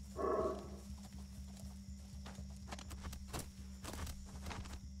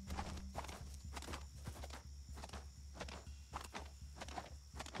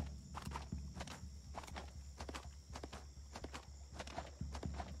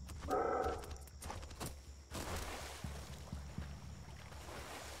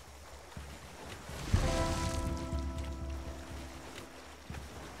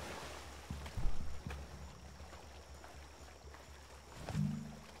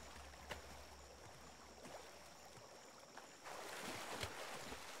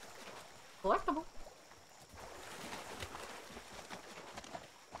 Collectible.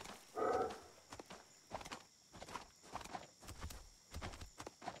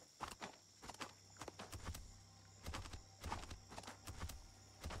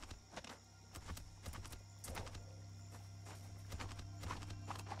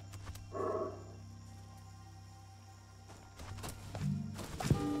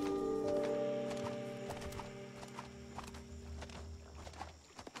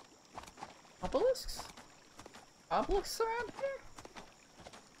 Obelisks? Obelisks around here?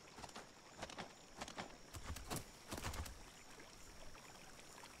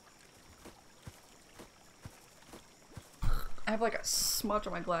 I have like a smudge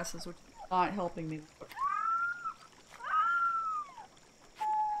on my glasses, which Not helping me.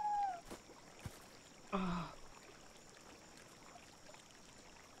 Oh.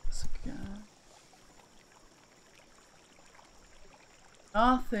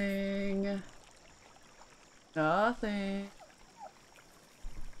 Nothing. Nothing.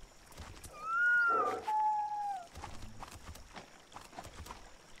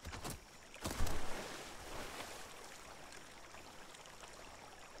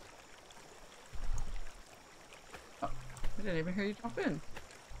 Oh, I didn't even hear you jump in.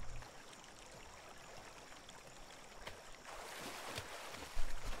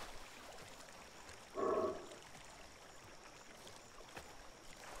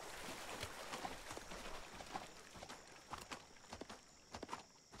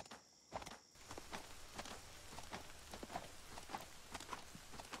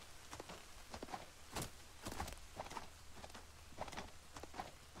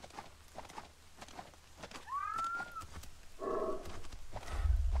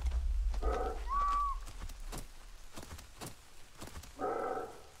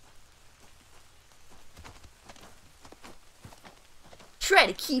 Try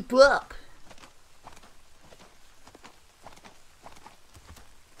to keep up.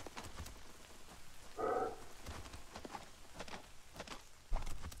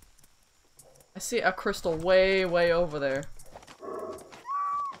 I see a crystal way, way over there.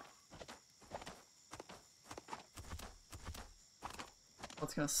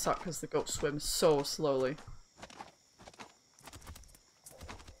 That's gonna suck because the goat swims so slowly.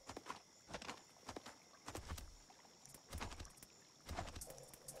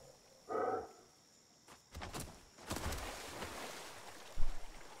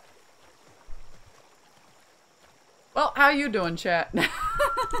 Well, how you doing, chat?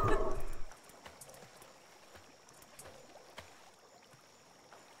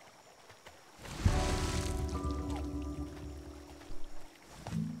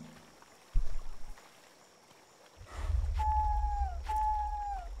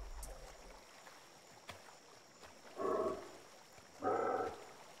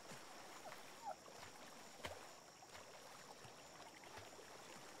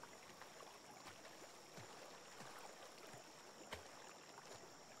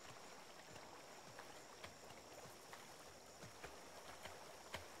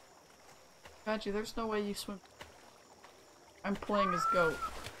 Gotcha, there's no way you swim. I'm playing as goat.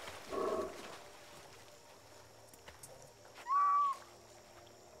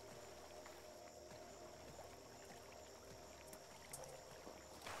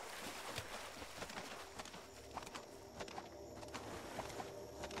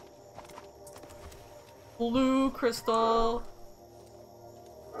 Blue crystal.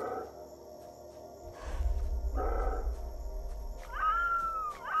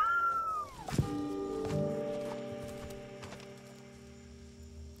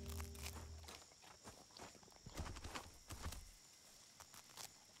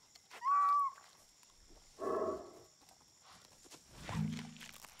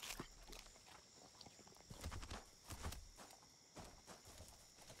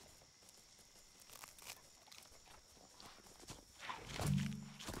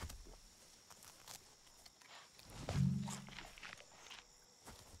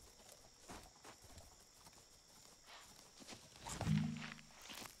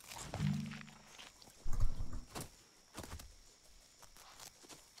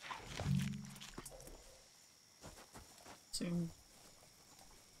 Soon.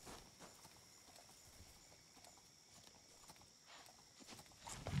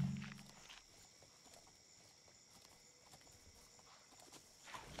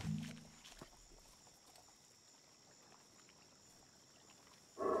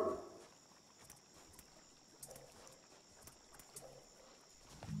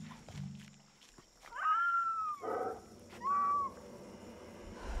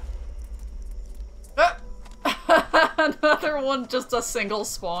 Another one, just a single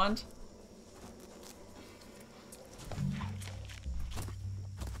spawned.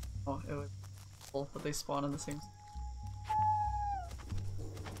 Oh, it was cool that they spawn in the same.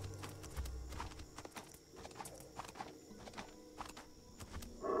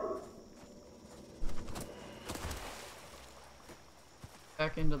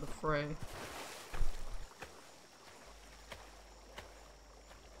 Back into the fray.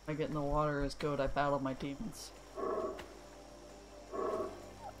 I get in the water as goat, I battle my demons.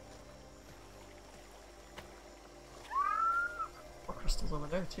 Oh, crystal's over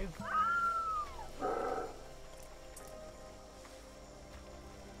there too.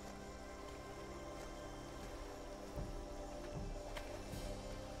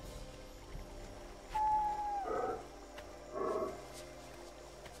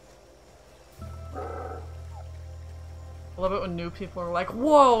 I love it when new people are like,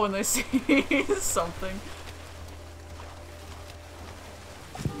 whoa, when they see something.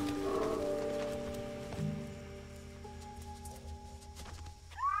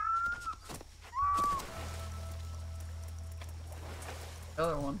 The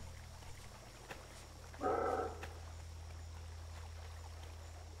other one.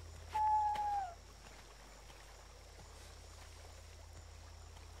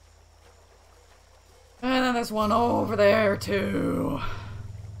 And then there's one over there too.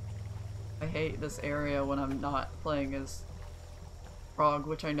 I hate this area when I'm not playing as Frog,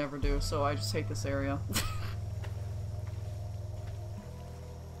 which I never do, so I just hate this area.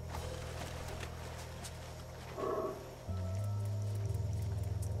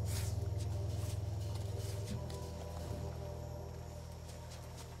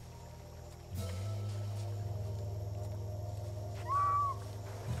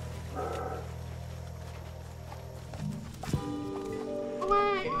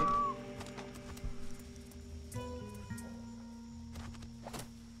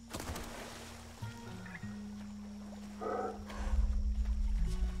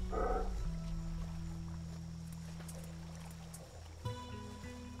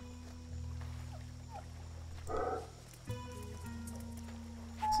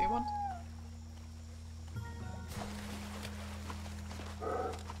 See one?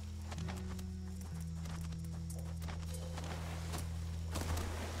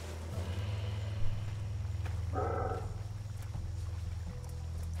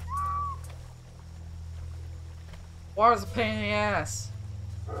 Water's a pain in the ass.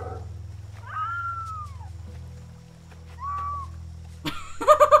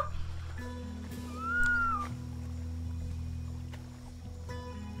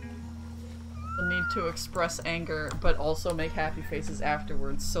 The need to express anger, but also make happy faces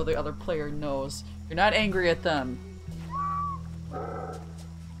afterwards so the other player knows you're not angry at them. I'll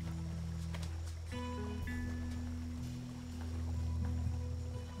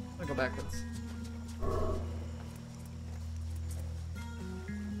go backwards.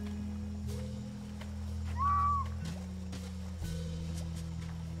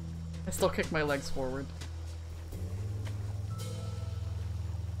 I still kick my legs forward.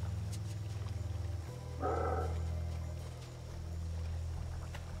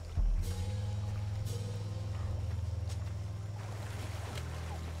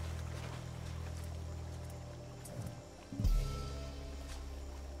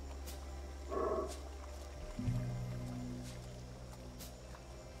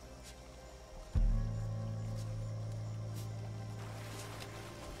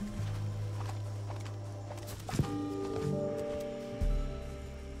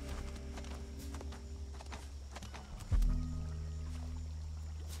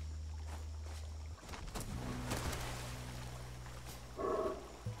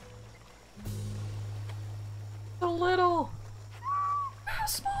 So little! How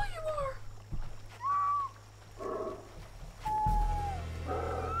small you are!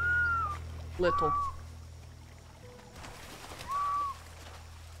 Little.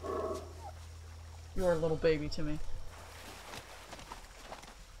 You're a little baby to me.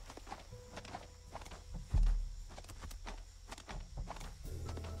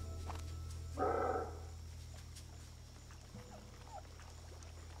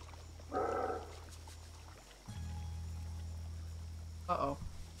 Uh-oh.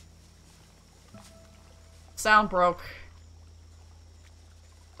 Sound broke.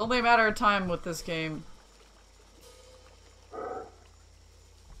 It's only a matter of time with this game.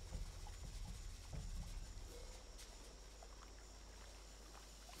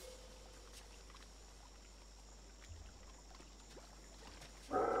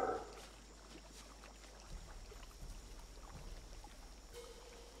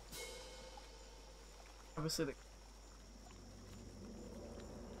 Obviously the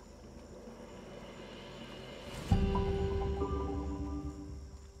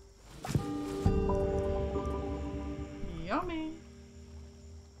yummy.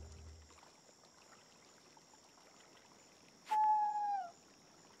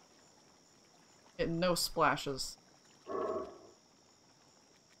 Get no splashes.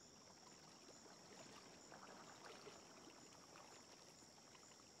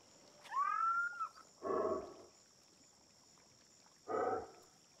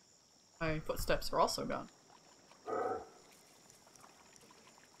 My footsteps are also gone.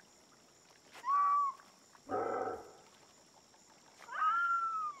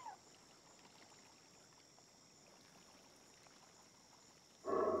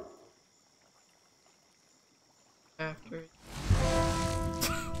 After.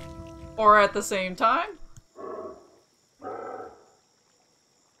 Or at the same time?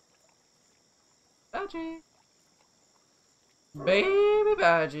 Badgie. Baby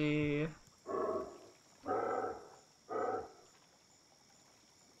Badgie.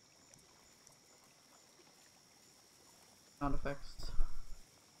 Sound effects.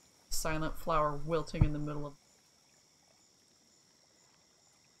 Silent flower wilting in the middle of.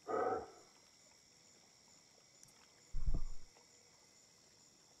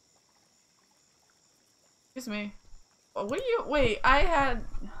 Excuse me. What do you- wait, I had...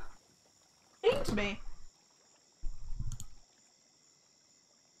 Pinged me.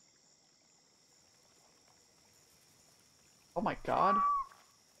 Oh my god.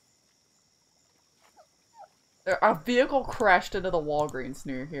 A vehicle crashed into the Walgreens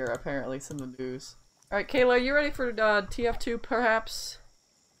near here, apparently, it's in the news. Alright, Kayla, are you ready for TF2, perhaps?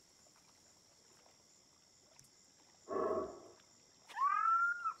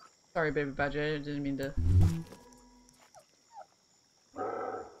 Sorry, baby badger, I didn't mean to...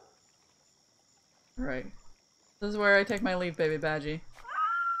 Right. This is where I take my leave, baby badgie.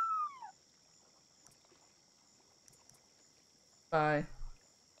 Bye.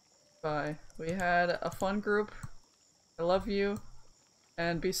 Bye. We had a fun group. I love you.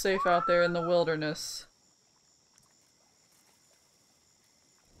 And be safe out there in the wilderness.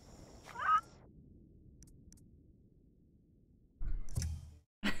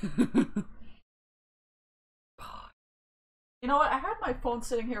 You know what? I had my phone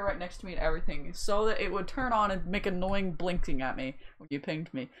sitting here right next to me and everything so that it would turn on and make annoying blinking at me when you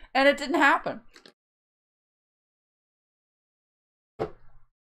pinged me. And it didn't happen.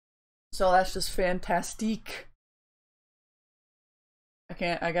 So that's just fantastic.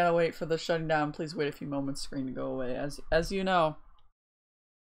 I gotta wait for the shutting down. Please wait a few moments screen to go away, as you know.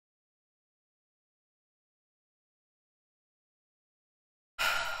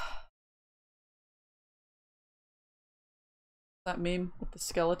 That meme with the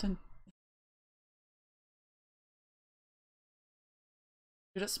skeleton.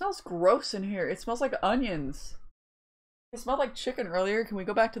 Dude, it smells gross in here. It smells like onions. It smelled like chicken earlier. Can we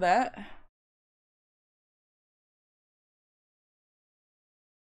go back to that?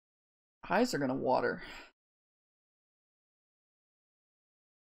 Eyes are gonna water.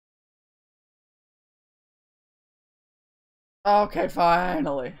 Okay,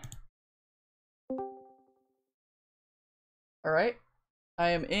 finally. Alright. I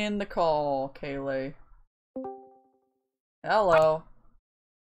am in the call, Kaylee. Hello.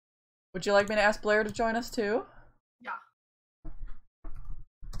 Would you like me to ask Blair to join us too? Yeah.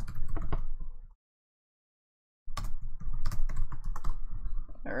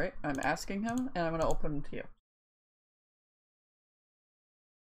 Alright, I'm asking him, and I'm gonna open to you.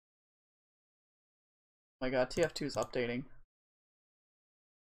 Oh my god, TF2 is updating.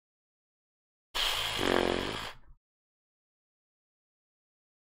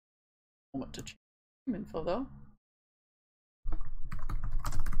 Moment to check info though.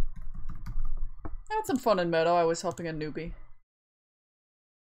 I had some fun in Meadow. I was helping a newbie.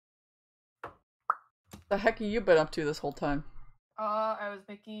 The heck have you been up to this whole time? I was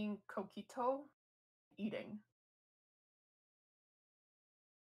making coquito, eating.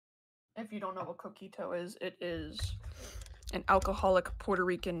 If you don't know what coquito is, it is an alcoholic Puerto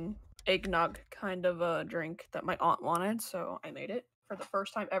Rican eggnog kind of a drink that my aunt wanted, so I made it for the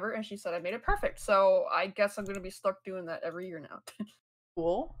first time ever, and she said I made it perfect, so I guess I'm gonna be stuck doing that every year now.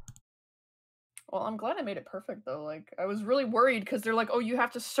 Cool. Well, I'm glad I made it perfect, though. Like, I was really worried, because they're like, oh, you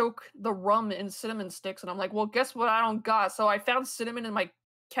have to soak the rum in cinnamon sticks, and I'm like, well, guess what I don't got? So I found cinnamon in my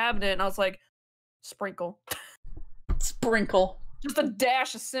cabinet, and I was like, sprinkle. Sprinkle. Just a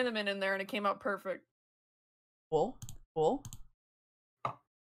dash of cinnamon in there, and it came out perfect. Cool. Cool.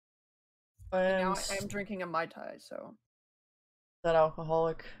 And now I am drinking a Mai Tai, so. That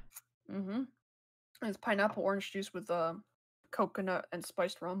alcoholic. Mm-hmm. It's pineapple orange juice with coconut and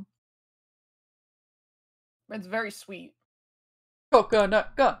spiced rum. It's very sweet.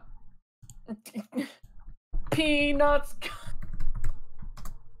 Coconut gun. Peanuts.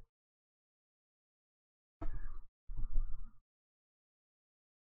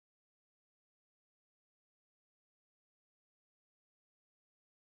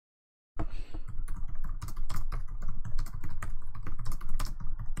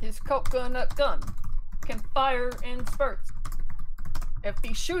 His coconut gun can fire in spurts. If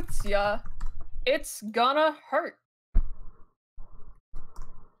he shoots ya, it's gonna hurt.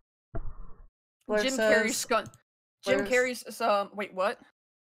 Blair Jim says, Carrey's gun. Jim Carrey's. Wait, what?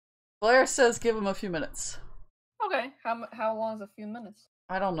 Blair says, give him a few minutes. Okay. How long is a few minutes?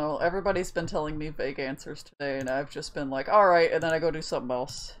 I don't know. Everybody's been telling me vague answers today, and I've just been like, all right, and then I go do something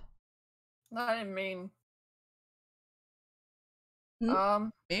else. I didn't mean.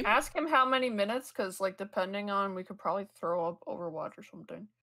 Maybe? Ask him how many minutes, because like depending on, we could probably throw up Overwatch or something.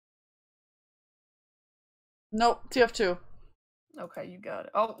 Nope, TF2. Okay, you got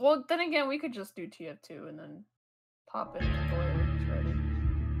it. Oh, well, then again, we could just do TF2 and then pop in Blair when he's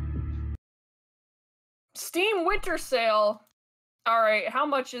ready. Steam Winter Sale! Alright, how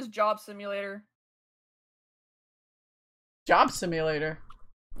much is Job Simulator? Job Simulator.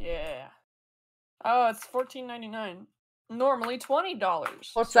 Yeah. Oh, it's $14.99. Normally $20.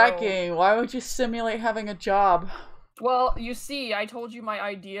 What's that game? Why would you simulate having a job? Well, you see, I told you my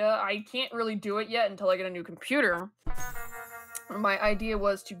idea. I can't really do it yet until I get a new computer. My idea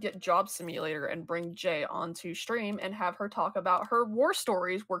was to get Job Simulator and bring Jay onto stream and have her talk about her war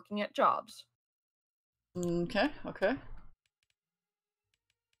stories working at jobs. Okay, okay.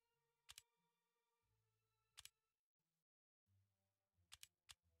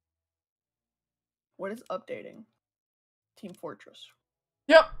 What is updating? Team Fortress.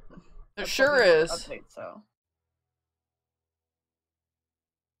 Yep. It That's sure what we is. Update, so.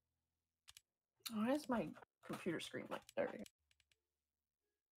 Why is my computer screen like there?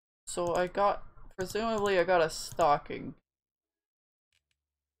 So I got, presumably I got a stocking.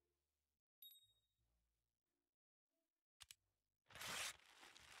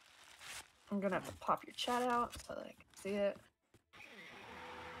 I'm gonna have to pop your chat out so that I can see it.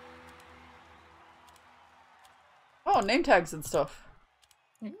 Oh, name tags and stuff.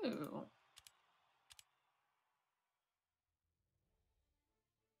 Ooh.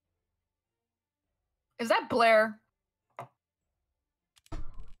 Is that Blair?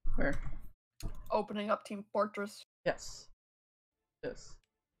 Where? Opening up Team Fortress. Yes. Yes.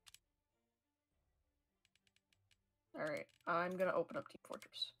 Alright, I'm gonna open up Team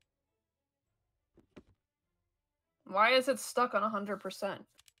Fortress. Why is it stuck on 100%?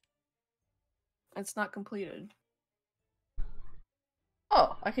 It's not completed.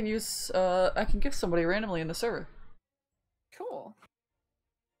 Oh, I can use, I can give somebody randomly in the server. Cool.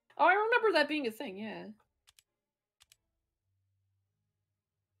 Oh, I remember that being a thing, yeah.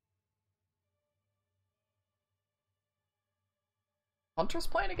 Hunter's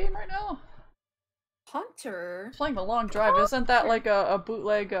playing a game right now? Hunter? He's playing The Long Drive. Isn't that like a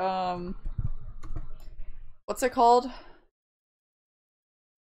bootleg, what's it called?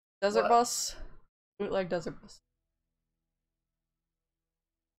 Desert What? Bus? Bootleg Desert Bus.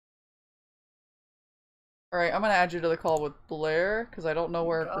 Alright, I'm gonna add you to the call with Blair, because I don't know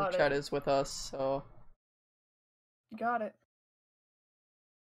where Got group it. chat is with us, so... You got it.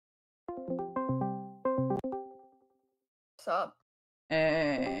 What's up?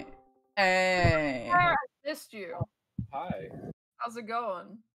 Hey. Hey. I missed you. Hi. How's it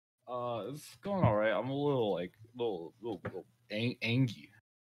going? It's going all right. I'm a little angry.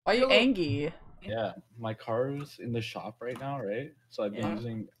 Why are you You're a little- angry? Yeah, my car's in the shop right now, right? So I've been Yeah.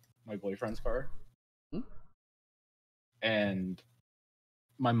 using my boyfriend's car. Hmm? And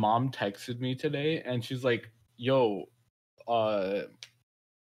my mom texted me today, and she's like, "Yo, Earl,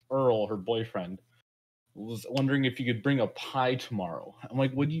 her boyfriend, was wondering if you could bring a pie tomorrow." I'm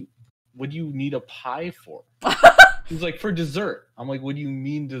like, "What do you need a pie for?" She's like, "For dessert." I'm like, "What do you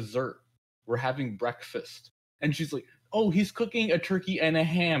mean dessert? We're having breakfast." And she's like, "Oh, he's cooking a turkey and a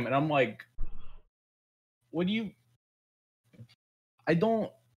ham." And I'm like, "What do you... I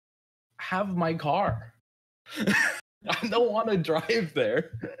don't have my car. I don't want to drive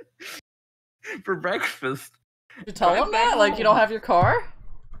there for breakfast." You tell Drive him back that? Like, you home. don't have your car?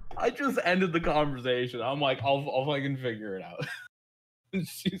 I just ended the conversation. I'm like, I'll fucking figure it out. And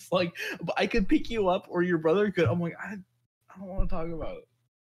she's like, "But I could pick you up, or your brother could." I'm like, I don't want to talk about it.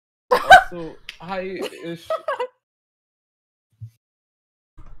 Also, hi, Ish.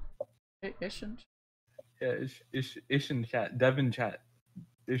 Hey, Ishin. Yeah, Ish in chat. Dev in chat.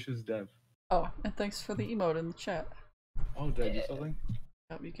 Ish is Dev. Oh, and thanks for the emote in the chat. Oh, did I do something?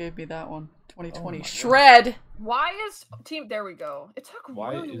 Yep, you gave me that one. 2020. Oh my God. Shred! Why is Team... There we go. It took a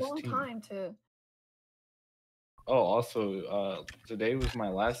Why really is long Team- time to... Oh, also, today was my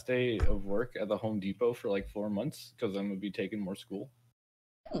last day of work at the Home Depot for like 4 months because I'm gonna be taking more school.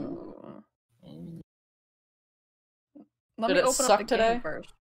 Ooh. Um, Let Did me it open suck up the today? game first.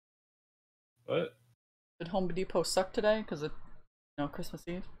 What? Did Home Depot suck today? Because it's, Christmas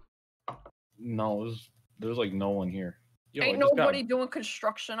Eve? No, there's like no one here. Yo, Ain't I just got- nobody doing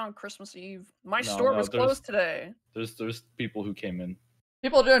construction on Christmas Eve. My No, store no, was there's- closed today. There's people who came in.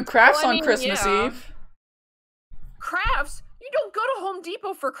 People are doing crafts Well, I on mean, Christmas yeah. Eve. Crafts? You don't go to Home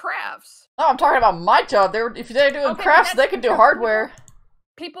Depot for crafts. No, I'm talking about my job. If they're doing Okay, but crafts, that's they can do different. hardware.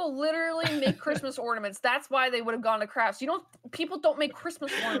 People literally make Christmas ornaments. That's why they would have gone to crafts. People don't make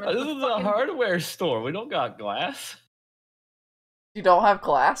Christmas ornaments. This with is a fucking- hardware store. We don't got glass. You don't have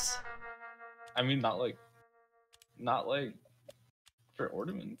glass? I mean, not like for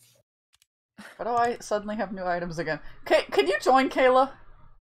ornaments. Why do I suddenly have new items again? Okay, can you join, Kayla?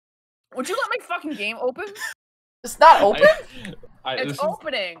 Would you let my fucking game open? It's not open? It's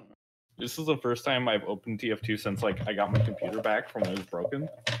opening. This is the first time I've opened TF2 since like I got my computer back from when it was broken.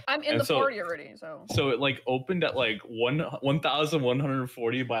 I'm in the party already, so. So it like opened at like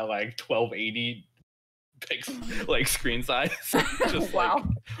 1,140 by like 1280 pixel like screen size. Just wow.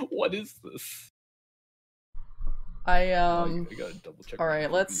 Like, what is this? I gotta double check. All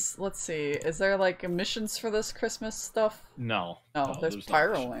right, let's see. Is there like missions for this Christmas stuff? No. No, there's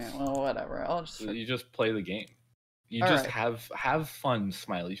Pyroland. Well, whatever. I'll just. You just play the game. You All just right. have fun.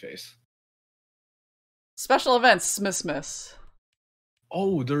 Smiley face. Special events, Smithmas.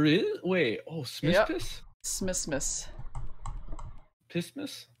 Oh, there is. Wait. Oh, Smith Yep. Piss. Smithmas.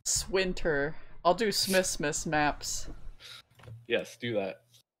 Pissmas. Swinter. I'll do Smithmas maps. Yes, do that.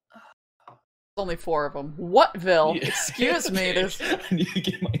 There's only 4 of them. Whatville? Yeah. Excuse me. There's. I need to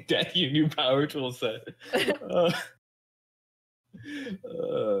get my daddy a new power tool set.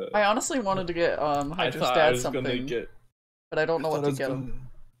 I honestly wanted to get Hydra's dad something, but I don't know what to get him.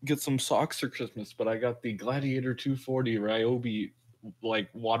 Get some socks for Christmas, but I got the Gladiator 240 Ryobi like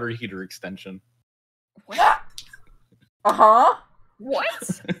water heater extension. What? Uh-huh.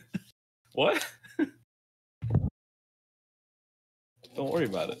 What? What? Don't worry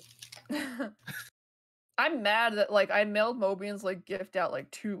about it. I'm mad that like I mailed Mobian's like gift out like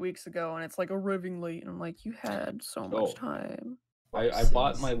 2 weeks ago and it's like arriving late and I'm like, you had so much time. I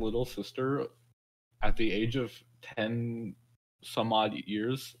bought my little sister at the age of 10 some odd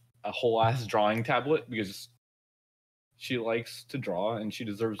years a whole ass drawing tablet because she likes to draw and she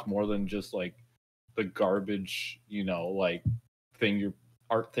deserves more than just like the garbage, you know, like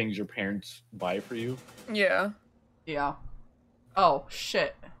art things your parents buy for you. Yeah. Yeah. Oh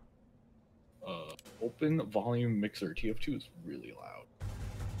shit. Open volume mixer. TF2 is really loud.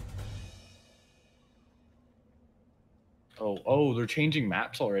 Oh, they're changing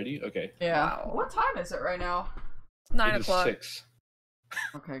maps already? Okay. Yeah. Wow. What time is it right now? 9 It is o'clock. 6.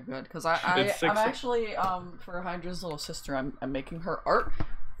 Okay, good. Because It's 6. I'm actually for Hydra's little sister. I'm making her art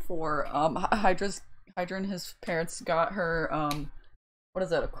for Hydra and his parents got her what is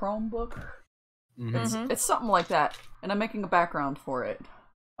that, a Chromebook? Mm-hmm. It's something like that, and I'm making a background for it.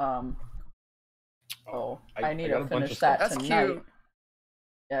 I need to finish that That's tonight. cute.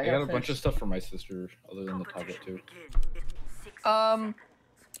 Yeah, I got a bunch of stuff for my sister other than the tablet too. I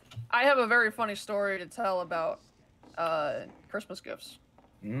have a very funny story to tell about Christmas gifts.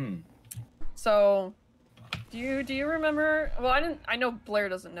 So, do you remember? Well, I know Blair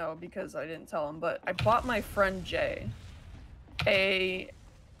doesn't know because I didn't tell him, but I bought my friend Jay a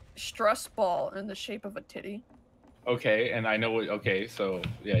stress ball in the shape of a titty. Okay, and I know what. Okay, so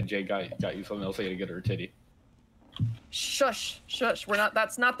yeah, Jay got you something else. I gotta get her a titty. Shush. We're not.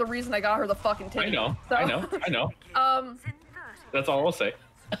 That's not the reason I got her the fucking titty. I know. So, I know. That's all I'll say.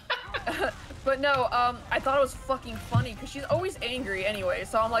 But no, I thought it was fucking funny because she's always angry anyway.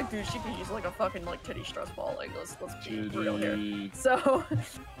 So I'm like, dude, she could use like a fucking like titty stress ball. Like, let's be real here. So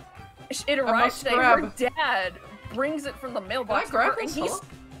it arrives today. Her dad brings it from the mailbox to her, and he's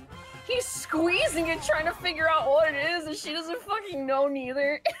squeezing it, trying to figure out what it is, and she doesn't fucking know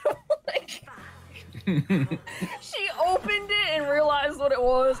neither. Like, she opened it and realized what it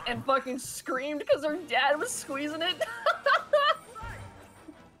was, and fucking screamed because her dad was squeezing it.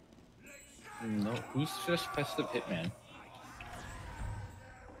 No, who's just festive hitman?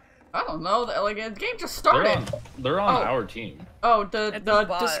 I don't know. Like, the game just started. They're on our team. Oh, the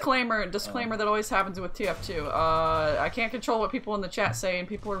disclaimer that always happens with TF2. I can't control what people in the chat say, and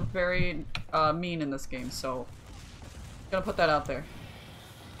people are very mean in this game, so I'm gonna put that out there.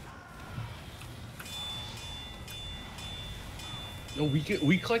 No,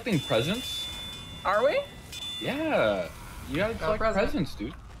 we collecting presents? Are we? Yeah, you gotta collect presents,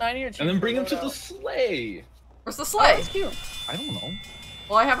 dude. I need to and then bring them to the sleigh. Where's the sleigh? Oh, that's cute. I don't know.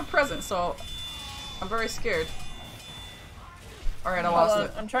 Well, I have a present, so I'm very scared. Alright, I lost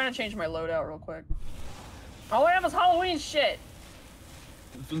it. I'm trying to change my loadout real quick. All I have is Halloween shit!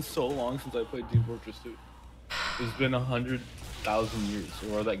 It's been so long since I played Team Fortress 2. It's been 100,000 years,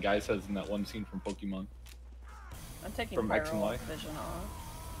 or that guy says in that one scene from Pokemon. I'm taking from X and Y. Vision off.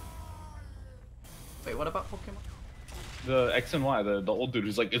 Wait, what about Pokemon? The X and Y, the old dude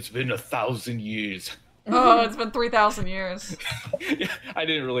who's like, it's been 1,000 years. Oh, it's been 3,000 years. Yeah, I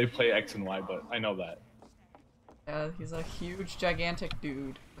didn't really play X and Y, but I know that. Yeah, he's a huge, gigantic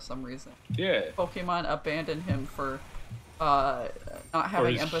dude for some reason. Yeah. Pokemon abandoned him for not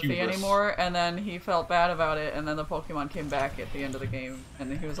having his empathy hubris. anymore, and then he felt bad about it, and then the Pokemon came back at the end of the game,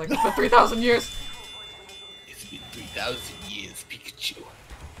 and he was like, it's been 3,000 years! It's been 3,000 years, Pikachu.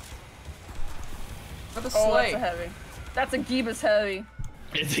 For the Oh, sleigh. that's a heavy. That's a Gibbous heavy.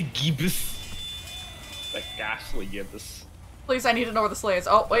 It's a gibbous. Like ghastly gibbous. Please, I need to know where the sleigh is.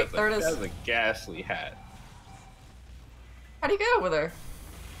 Oh, wait, there it is. That's a ghastly hat. How do you get over there?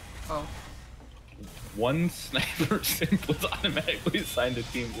 Oh. One sniper simp was automatically assigned to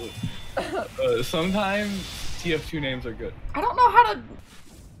Team Blue. Sometimes TF2 names are good. I don't know how to...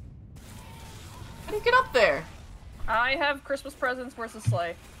 How do you get up there? I have Christmas presents. Where's the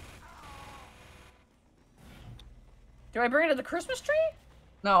sleigh? Do I bring it to the Christmas tree?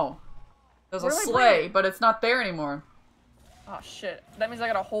 No. There's Where a do I bring sleigh, it? but it's not there anymore. Oh shit. That means I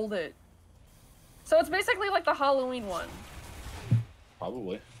gotta hold it. So it's basically like the Halloween one.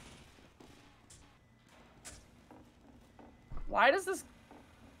 Probably. Why does this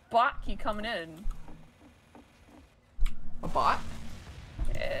bot keep coming in? A bot?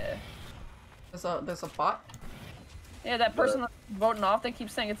 Yeah. There's a bot? Yeah, that person that's voting off, they keep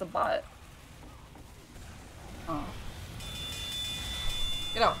saying it's a bot. Oh.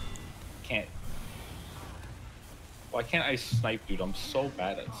 Get out. Can't. Why can't I snipe, dude? I'm so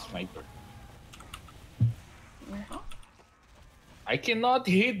bad at sniper. I cannot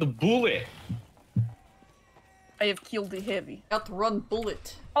hit the bullet. I have killed the heavy. Outrun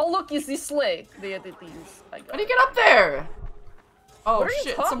bullet. Oh look, it's the sleigh. They added these. I got How do you it. get up there? Oh What are you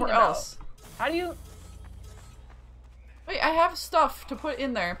shit, talking somewhere about? else. How do you... Wait, I have stuff to put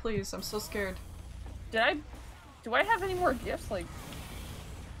in there, please. I'm so scared. Do I have any more gifts? Like...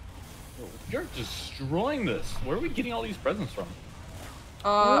 You're destroying this. Where are we getting all these presents from?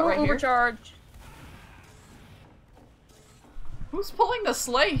 Right here. Overcharge. Who's pulling the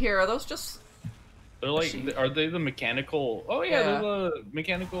sleigh here? Are those just... They're like, Machine. are they the mechanical? Oh yeah, Yeah. they're the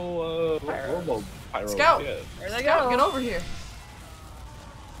mechanical robo pyros. Scout! Yeah. There they Scout, go. get over here.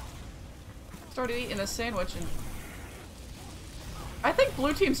 Started eating a sandwich and... I think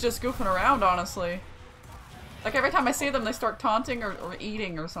blue team's just goofing around, honestly. Like every time I see them, they start taunting or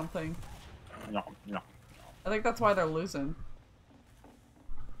eating or something. No, no. I think that's why they're losing.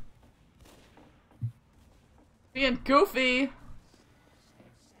 Being goofy!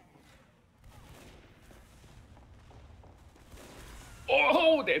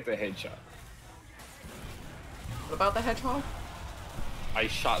 Oh, that's a headshot. What about the hedgehog? I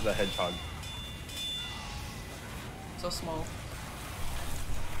shot the hedgehog. So small.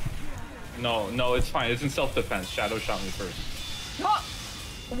 No, no, it's fine. It's in self-defense. Shadow shot me first. Ah!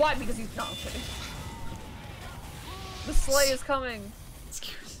 Why? Because he's not kidding. The sleigh is coming.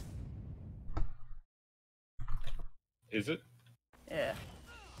 Excuse. Is it? Yeah.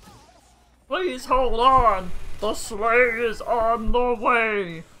 Please hold on! The sleigh is on the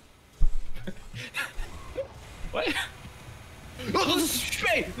way! What? Oh, this is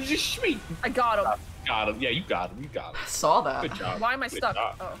me! This is me! I got him. Got him. Yeah, you got him. You got him. I saw that. Good job. Why am I Good stuck?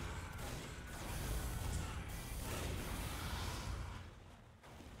 job. Oh.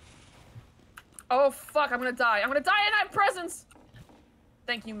 Oh fuck, I'm gonna die. I'm gonna die and I have presents!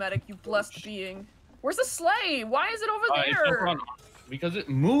 Thank you, medic, you blessed being. Where's the sleigh? Why is it over It's there? over on- because it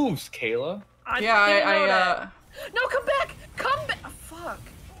moves, Kayla. Yeah, didn't know I that. No, come back! Come back! Fuck.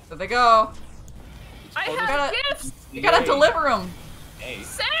 there they go. I Oh, have gotta- gifts! You gotta Yay. deliver them! Hey.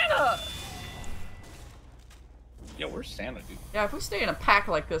 Santa! Yeah, where's Santa, dude? Yeah, if we stay in a pack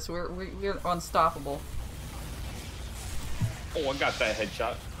like this, we're unstoppable. Oh, I got that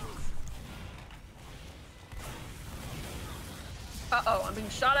headshot. Uh-oh, I'm being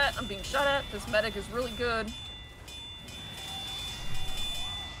shot at. I'm being shot at. This medic is really good.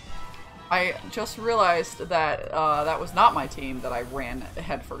 I just realized that that was not my team that I ran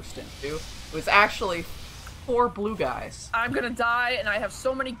headfirst into. It was actually 4 blue guys. I'm gonna die, and I have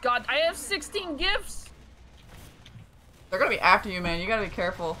so many I have 16 gifts! They're gonna be after you, man. You gotta be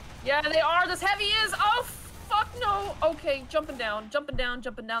careful. Yeah, they are. This heavy is. Oh, fuck no. Okay, jumping down, jumping down,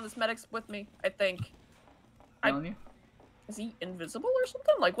 jumping down. This medic's with me, I think. Telling you. Is he invisible or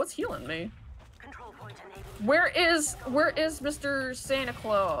something? Like, what's healing me? Where is Mr. Santa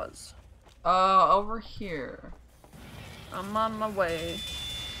Claus? Over here. I'm on my way.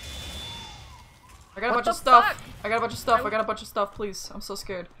 I got a What bunch of the stuff. fuck? I got a bunch of stuff. I got a bunch of stuff, please. I'm so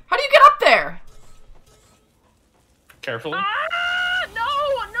scared. How do you get up there? Carefully. Ah!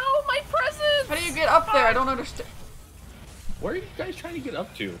 No, my presents! How do you get up there? I don't understand. Where are you guys trying to get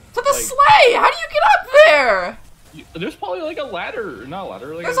up to? To the Like, sleigh! How do you get up there? There's probably like a ladder. Not a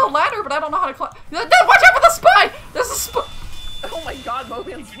ladder. Like There's a ladder, but I don't know how to climb. Watch out for the spine! There's a spine! Oh my god,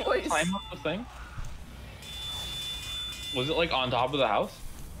 Mobian's voice. Climb up the thing. Was it like on top of the house?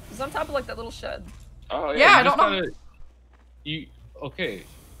 It's on top of like that little shed. Oh Yeah, you I just don't know. gotta, okay.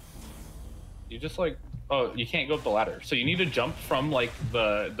 You just like, oh, you can't go up the ladder. So you need to jump from like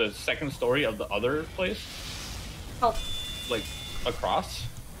the second story of the other place, Help. like across.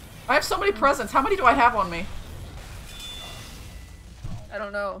 I have so many presents. How many do I have on me? I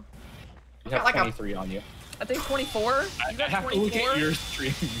don't know. You have got like a- 23 on you. I think 24. I You got have 24? to look at your stream.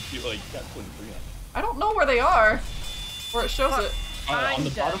 You feel like you got 23 on. I don't know where they are. Where it shows it. On the I'm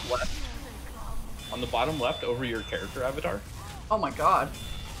bottom dead. left. On the bottom left, over your character avatar. Oh my god.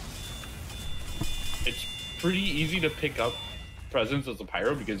 It's pretty easy to pick up presents as a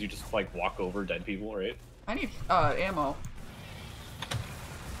pyro because you just like walk over dead people, right? I need ammo. There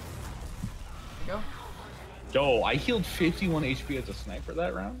you go. Yo, I healed 51 HP as a sniper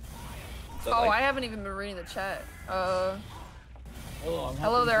that round. Is that Oh, like- I haven't even been reading the chat. Hello, I'm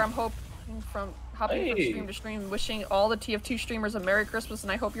Hello happy there. to- I'm hopping from Hey. stream to stream, wishing all the TF2 streamers a Merry Christmas,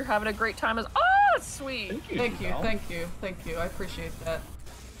 and I hope you're having a great time. Oh, that's sweet. Thank you. Thank you, Giselle. thank you. I appreciate that.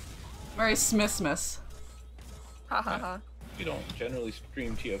 Merry Smithmas. Ha ha ha. We don't generally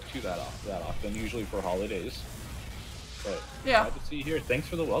stream TF2 that often, usually for holidays. But Yeah. glad to see you here. Thanks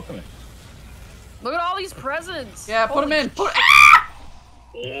for the welcoming. Look at all these presents. Yeah, put them Holy in. Put.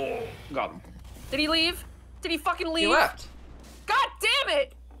 Oh, got him. Did he leave? Did he fucking leave? He left. God damn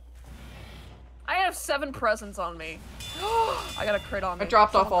it! I have 7 presents on me. I got a crit on me. I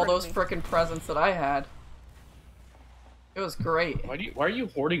dropped off Someone all those critted me. frickin' presents that I had. It was great. Why are you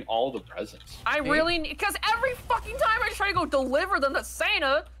hoarding all the presents? I really need, because every fucking time I try to go deliver them to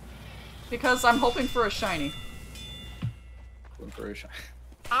Santa. Because I'm hoping for a shiny.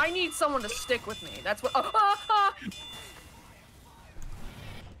 I need someone to stick with me. That's what.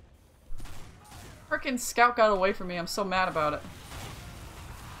 Frickin' Scout got away from me. I'm so mad about it.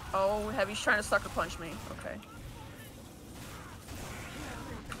 Oh, Heavy's trying to sucker punch me. Okay.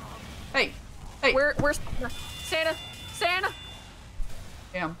 Hey! Hey! Where's Santa? Santa?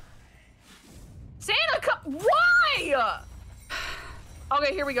 Damn. Santa, come! Why?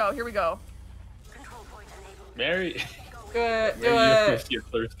 Okay, here we go. Here we go. Mary. Good. Do Mary, it. you're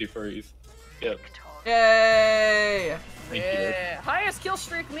thirsty furries. Yep. Yay! Thank you. Yeah. Highest kill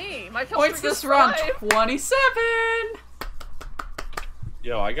streak me. My kill Points streak this is round 5. 27!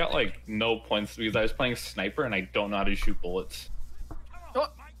 Yo, I got like no points because I was playing sniper and I don't know how to shoot bullets. Oh,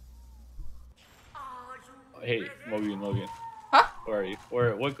 Hey, Logan. Huh? Where are you?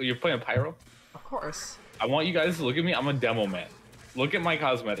 What? You're playing pyro? Of course. I want you guys to look at me. I'm a demo man. Look at my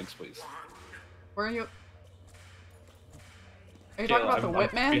cosmetics, please. Where are you? Are you talking about the I'm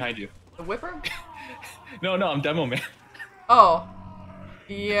whip man? behind you. The whipper? No, I'm demo man. Oh.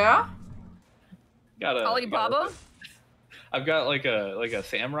 Yeah? Alibaba? I've got like a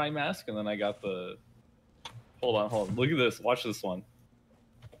samurai mask, and then I got the. Hold on. Look at this. Watch this one.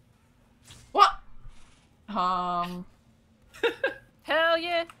 What? Hell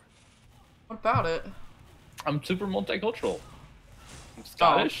yeah. What about it? I'm super multicultural. I'm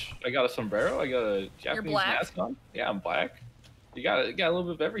Scottish. I got a sombrero. I got a Japanese black? mask on. Yeah, I'm black. You got a little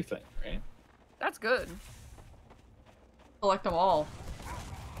bit of everything, right? That's good. Collect them all.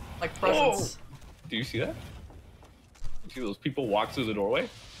 Like presents. Do you see that? You see those people walk through the doorway?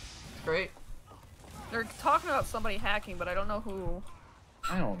 It's great. They're talking about somebody hacking, but I don't know who.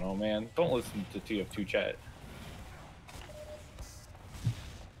 I don't know, man. Don't listen to TF2 chat.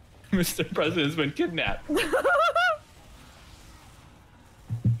 Mr. President's been kidnapped.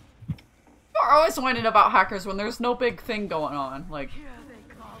 You're always whining about hackers when there's no big thing going on. Like,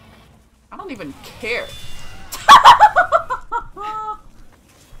 I don't even care.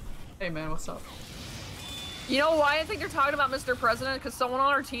 Hey man, what's up? You know why I think they're talking about Mr. President? Because someone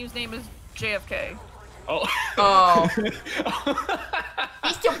on our team's name is JFK. Oh. Oh.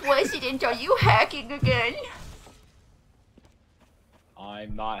 Mr. President, are you hacking again?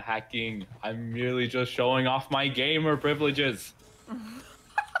 I'm not hacking. I'm merely just showing off my gamer privileges.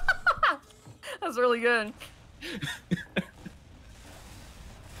 That's really good.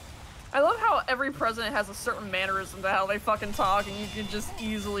 I love how every president has a certain mannerism to how they fucking talk, and you can just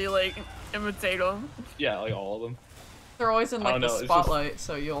easily, like, imitate them. Yeah, like all of them. They're always in I like don't the know, it's spotlight,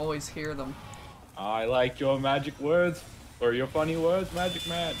 so you always hear them. I like your magic words. Or your funny words, magic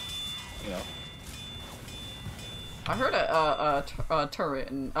man. You know. I heard a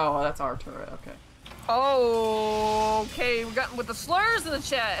turret, and oh, that's our turret. Okay. Oh, okay, we got with the slurs in the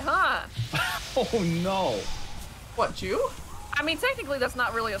chat, huh? Oh no. What, Jew? I mean, technically that's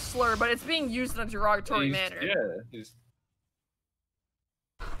not really a slur, but it's being used in a derogatory manner. He's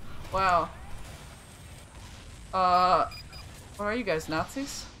Wow. What are you guys,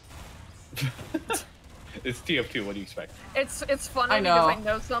 Nazis? It's TF2. What do you expect? It's funny because I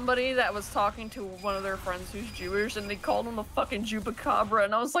know somebody that was talking to one of their friends who's Jewish, and they called him a fucking Jubacabra,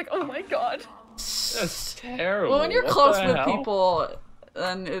 and I was like, oh my god. That's terrible. Well, when you're What close the with hell? people,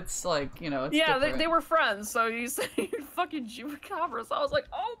 then it's like, you know, it's Yeah, different. they were friends, so you say you're fucking Jubacabra, so I was like,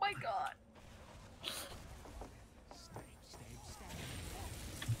 oh my god.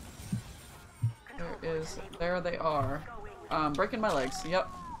 There they are. Breaking my legs, yep.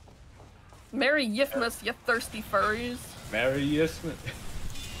 Merry Yifmas, you thirsty furries. Merry Yismas.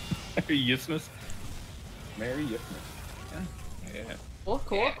 Merry Yismas. Merry Yismas. Yeah. Yeah.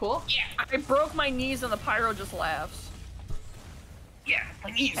 Cool. I broke my knees and the pyro just laughs. Yeah,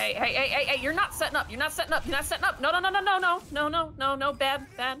 my knees. Hey, you're not setting up. You're not setting up. No. Bad.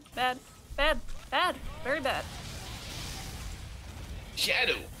 Very bad.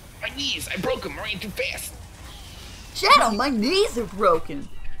 Shadow, my knees. I broke them. I ran too fast. Shadow, my knees are broken.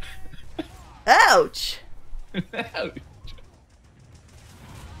 Ouch.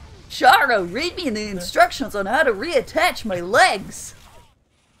 Charo, read me the instructions on how to reattach my legs.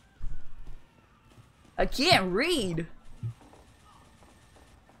 I can't read.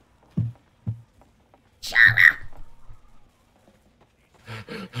 Charo.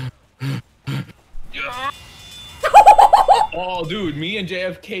 Oh, dude, me and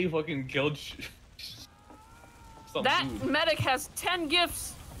JFK fucking killed. That medic has 10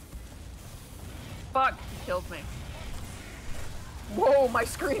 gifts. Fuck, he killed me. Whoa, my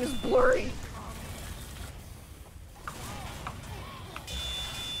screen is blurry.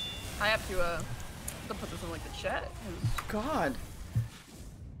 I have to put this in like the chat. God.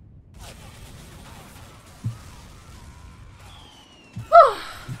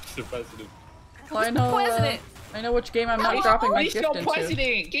 Mr. President. I know. President. I know which game I'm not dropping my gift Mr. into.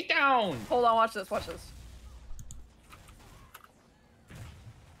 President, get down. Hold on, watch this.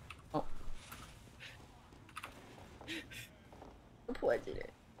 Oh. President.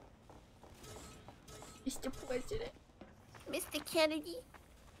 Mr. President. Mr. Kennedy.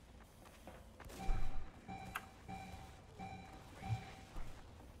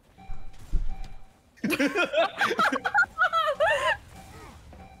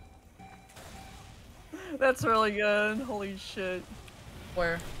 That's really good. Holy shit.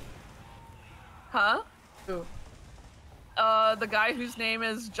 Where? Huh? Who? The guy whose name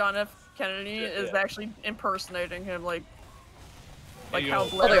is John F. Kennedy is actually impersonating him, like Hey, how yo,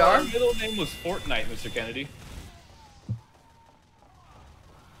 Blair. they are? Our middle name was Fortnite, Mr. Kennedy.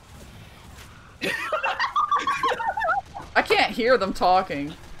 I can't hear them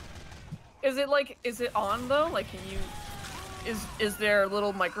talking. Is it on though? Like, can you? Is there a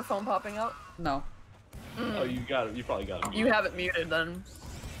little microphone popping up? No. Oh, you got it. You probably got it. You have it muted then.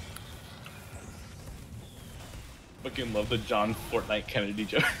 Fucking love the John Fortnite Kennedy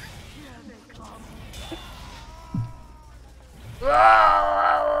joke.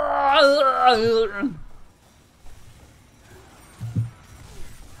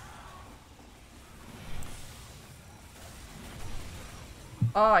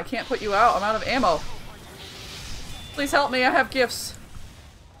 Oh, I can't put you out. I'm out of ammo. Please help me. I have gifts.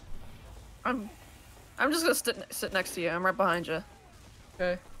 I'm just gonna sit next to you. I'm right behind you.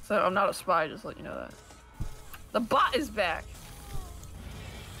 Okay. So I'm not a spy. Just let you know that. The bot is back.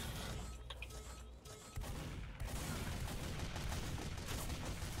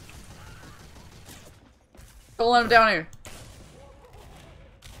 Don't let him down here.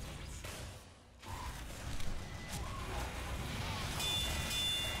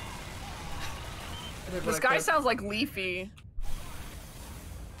 This guy sounds like Leafy.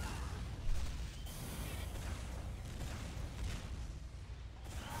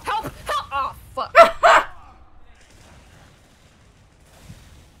 Help! Help! Oh, fuck.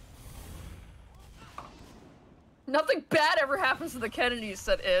 Nothing bad ever happens to the Kennedys,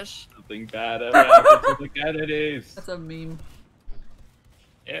 said Ish. Nothing bad ever happens to the Kennedys. That's a meme.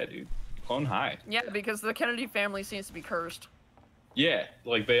 Yeah, dude. Clone high. Yeah, because the Kennedy family seems to be cursed. Yeah,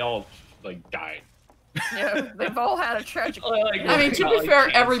 like they all like died. Yeah, they've all had a tragic. Like, I mean, to not be like fair,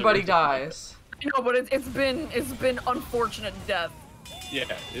 cancer. everybody dies. No, but it's been unfortunate death. Yeah,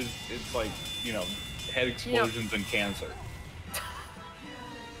 it's like, you know, head explosions and cancer.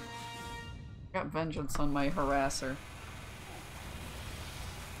 Got vengeance on my harasser.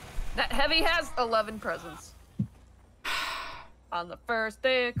 That Heavy has 11 presents. On the first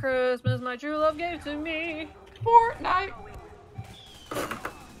day of Christmas, my true love gave to me. Fortnite.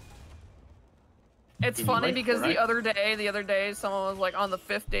 It's Do you funny like because Fortnite? the other day, someone was like, on the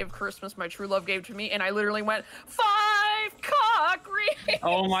 5th day of Christmas, my true love gave to me, and I literally went, 5 cock rings!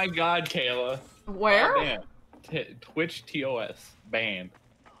 Oh my god, Kayla. Where? God damn. Twitch TOS. Banned.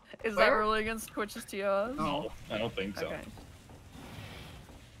 Is that Where? really against Twitch's TOS? No, I don't think so. Okay.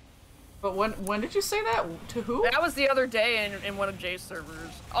 But when did you say that? To who? That was the other day in one of Jay's servers.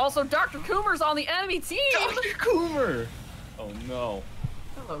 Also, Dr. Coomer's on the enemy team! Dr. Coomer! Oh no.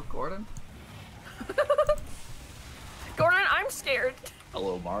 Hello, Gordon. Gordon, I'm scared.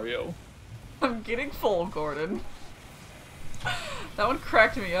 Hello, Mario. I'm getting full, Gordon. That one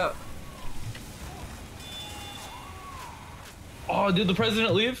cracked me up. Oh, did the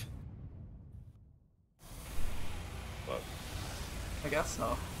president leave? Fuck. I guess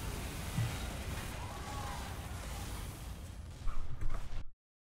so.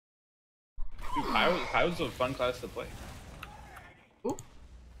 Dude, Pi was a fun class to play. Ooh.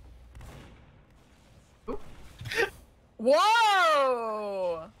 Ooh.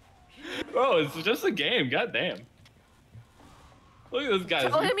 Whoa! Oh, it's just a game. Goddamn. Look at this guy.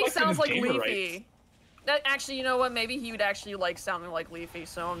 Tell him he fucking sounds his like gamer Leafy. rights. That actually, you know what? Maybe he would actually like sounding like Leafy,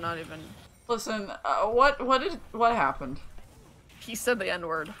 so I'm not even. Listen, what happened? He said the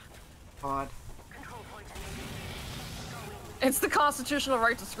N-word. God. It's the constitutional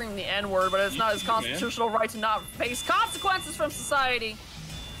right to scream the N-word, but it's not his Man. constitutional right to not face consequences from society.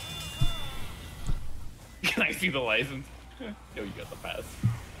 Can I see the license? Yo, you got the pass.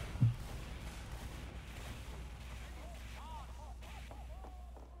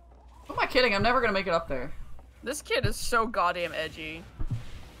 Who am I kidding? I'm never gonna make it up there. This kid is so goddamn edgy.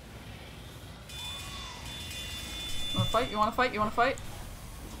 You wanna fight? You wanna fight? You wanna fight?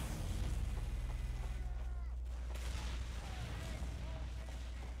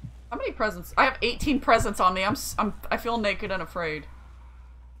 How many presents? I have 18 presents on me. I feel naked and afraid.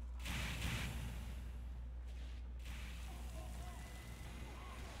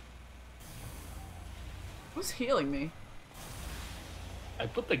 Who's healing me? I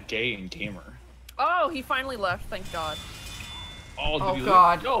put the gay in gamer. Oh, he finally left, thank God. Oh, did Oh, he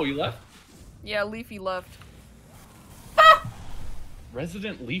God. leave? No, he left. Yeah, Leafy left.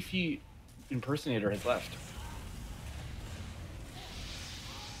 Resident Leafy impersonator has left.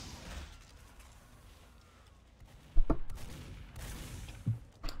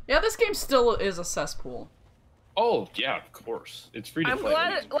 Yeah, this game still is a cesspool. Oh yeah, of course. It's free to I'm play.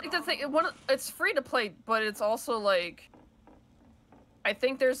 glad, like the thing, it's free to play, but it's also like, I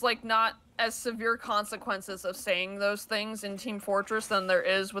think there's like not as severe consequences of saying those things in Team Fortress than there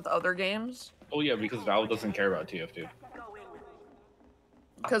is with other games. Oh yeah, because Valve doesn't care about TF2.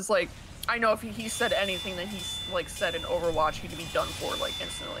 Because like, I know if he said anything that he's like said in Overwatch, he'd be done for like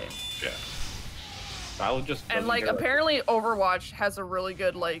instantly. Yeah. Valve just And doesn't like, care about apparently Overwatch has a really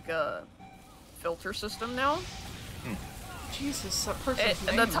good like filter system now. Jesus, that person's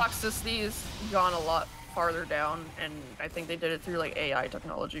The name. toxicity's gone a lot farther down, and I think they did it through like AI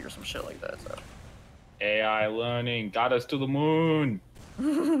technology or some shit like that. So. AI learning got us to the moon.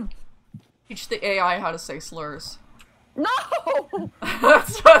 Teach the AI how to say slurs. No!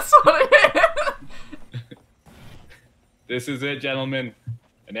 that's what it is. This is it, gentlemen.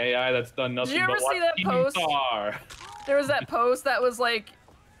 An AI that's done nothing you ever but see watch that post? Star. There was that post that was like,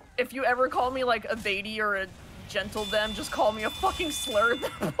 if you ever call me like a Beatty or a gentle them, just call me a fucking slur.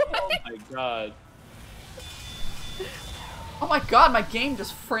 Oh my god. Oh my god, my game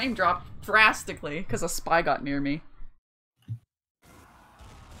just frame dropped drastically because a spy got near me.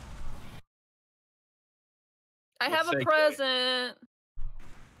 I have a Segue. present.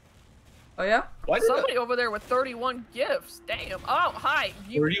 Oh yeah? Why did Somebody over there with 31 gifts. Damn. Oh, hi.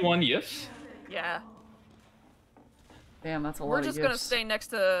 31 gifts? Yeah. Damn, that's a lot We're of just gifts. gonna stay next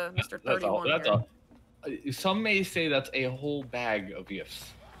to Mr. 31 That's here. some may say that's a whole bag of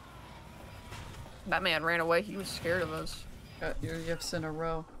gifts. That man ran away. He was scared of us. Got your gifts in a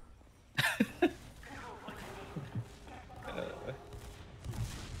row. Don't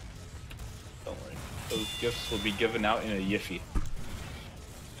worry. Those gifts will be given out in a yiffy.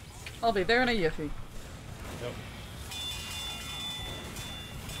 I'll be there in a yiffy. Yep.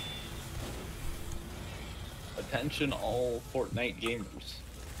 Attention all Fortnite gamers.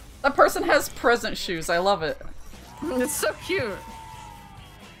 That person has present shoes. I love it. It's so cute.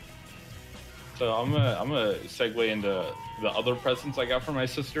 So I'm gonna segue into the other presents I got for my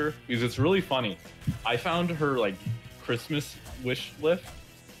sister because it's really funny. I found her like Christmas wish list,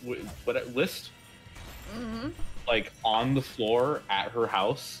 like on the floor at her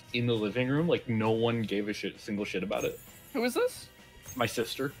house in the living room. Like no one gave a single shit about it. Who is this? My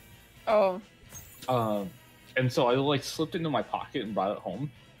sister. Oh. And so I like slipped into my pocket and brought it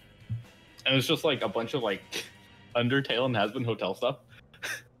home. And it was just like a bunch of like Undertale and Has Been Hotel stuff.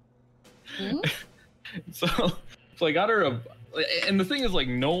 So I got her and the thing is like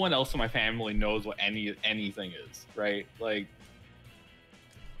no one else in my family knows what anything is, right? Like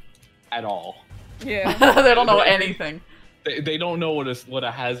at all. Yeah. They don't know anything. They don't know what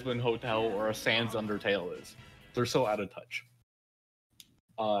a has-been hotel or a Sans Undertale is. They're so out of touch.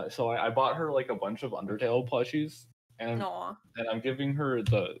 So I bought her like a bunch of Undertale plushies, and Aw. I'm giving her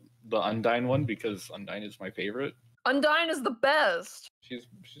the Undyne one because Undyne is my favorite. Undyne is the best. She's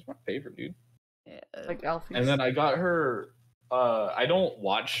my favorite, dude. Yeah. Like Alfie. And then I got her. I don't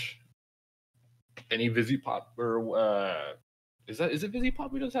watch any VisiPop or is it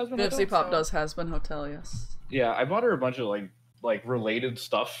VisiPop who does Has-Been Hotel? VisiPop does Has-Been Hotel, yes. Yeah, I bought her a bunch of like related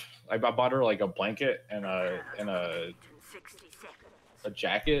stuff. I bought her like a blanket and a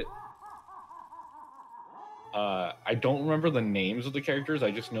jacket. I don't remember the names of the characters.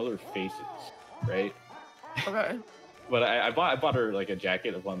 I just know their faces, right? Okay. But I bought her like a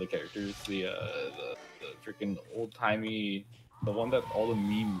jacket of one of the characters, the freaking old timey, the one that all the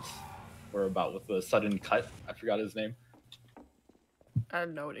memes were about with the sudden cut. I forgot his name. I have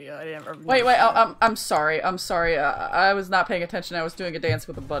no idea. I didn't ever. Wait, I'm sorry. I was not paying attention. I was doing a dance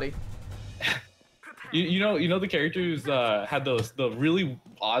with a buddy. You know the character who's had the really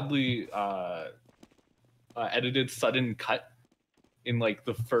oddly edited sudden cut in like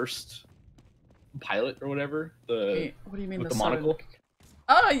the first pilot or whatever. Wait, what do you mean with the the monocle?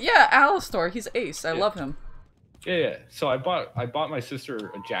 Oh yeah, Alistar. He's ace. I love him. Yeah. So I bought my sister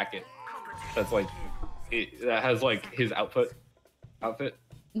a jacket that's like that has like his outfit.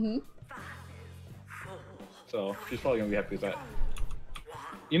 Mm-hmm. So she's probably gonna be happy with that.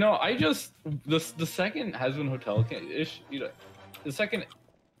 You know, I just the second Has-Been Hotel the second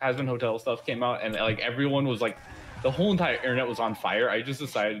Has-Been Hotel stuff came out and like everyone was like the whole entire internet was on fire. I just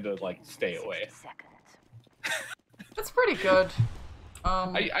decided to like stay away. That's pretty good.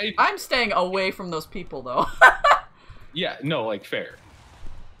 I'm staying away from those people though. Yeah, no, like fair.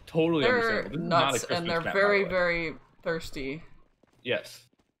 Totally They're understandable. This is nuts not a Christmas and they're map, very, by the way. very thirsty. Yes.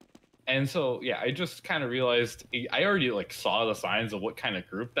 And so, yeah, I just kind of realized I already like saw the signs of what kind of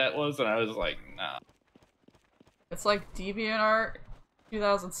group that was, and I was like, nah. It's like DeviantArt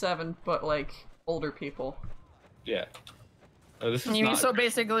 2007, but like older people. Yeah. This is not... So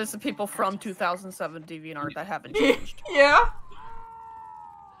basically, it's the people from 2007 DeviantArt that haven't changed. Yeah.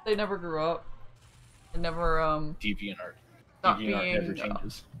 They never grew up. They never DeviantArt. Not DeviantArt being never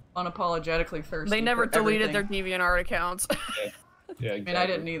changes. unapologetically thirsty. They never for deleted everything. their DeviantArt accounts. Yeah, exactly. I mean, I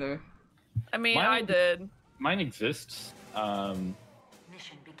didn't either. I mean, Mine- I did. Mine exists.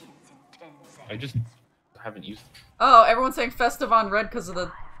 Mission begins in 10 seconds. I just haven't used it. Oh, everyone's saying Festive on Red because of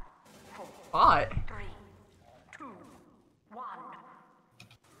the bot. 3, 2, 1.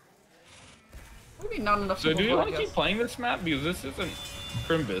 What do you mean not enough So people do you vote, want I to keep guess? playing this map? Because this isn't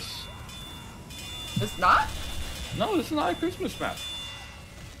Crimbus. It's not? No, this is not a Christmas map.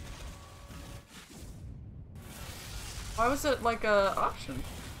 Why was it like a option?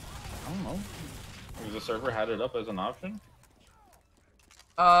 I don't know. Because the server had it up as an option?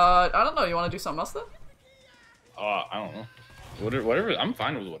 I don't know. You want to do something else then? I don't know. Whatever. I'm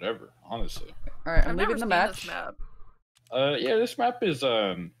fine with whatever, honestly. All right, I'm I've never leaving the seen match. this map. Yeah, this map is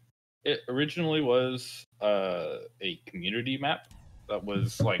it originally was a community map that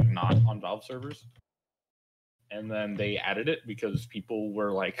was like not on Valve servers, and then they added it because people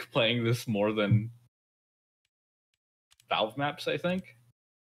were like playing this more than Valve maps, I think,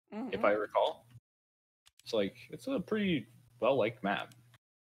 if I recall. It's like it's a pretty well liked map.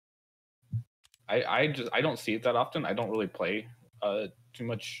 I don't see it that often. I don't really play too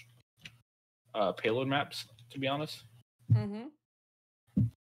much payload maps, to be honest. Mm-hmm.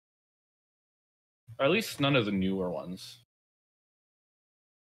 Or at least none of the newer ones.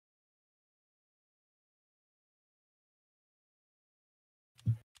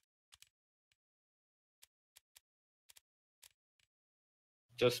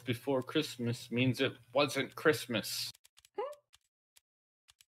 Just before Christmas means it wasn't Christmas.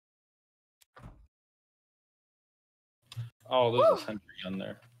 Oh, there's a sentry on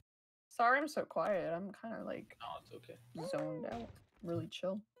there. Sorry, I'm so quiet. I'm kind of like No, it's okay. zoned out. Really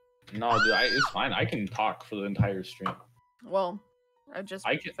chill. No, dude, it's fine. I can talk for the entire stream. Well, I just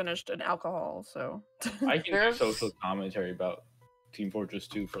I can- finished an alcohol, so. I can do There's- social commentary about Team Fortress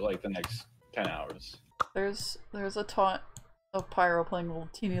 2 for like the next 10 hours. There's a taunt of Pyro playing a little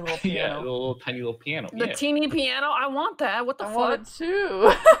teeny little Yeah, piano. the little tiny little piano. The Yeah. teeny piano? I want that. What the I fuck? want it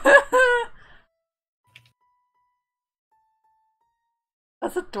too.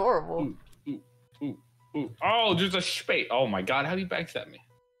 That's adorable. Ooh. Oh, there's a spade. Oh my god, how do you backstab me?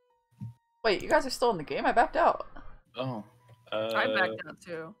 Wait, you guys are still in the game? I backed out. Oh. I backed out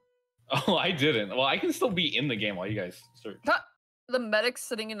too. Oh, I didn't. Well, I can still be in the game while you guys search. The medic's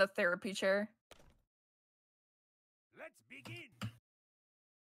sitting in the therapy chair.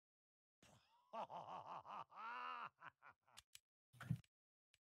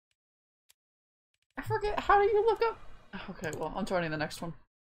 I forget, how do you look up? Okay, well, I'm joining the next one.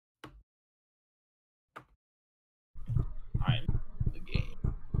 I'm the game.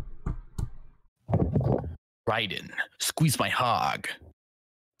 Raiden, squeeze my hog.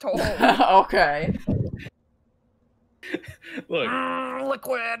 Oh. Okay. Look.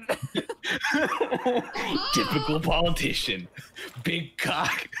 Liquid. Typical politician. Big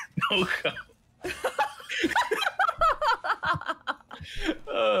cock, no cock.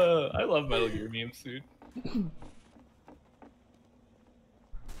 I love Metal Gear memes, dude.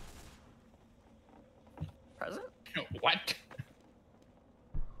 Present? What?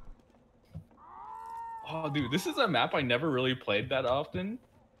 Oh, dude, this is a map I never really played that often,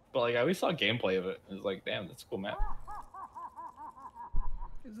 but like I always saw gameplay of it. It was like, damn, that's a cool map.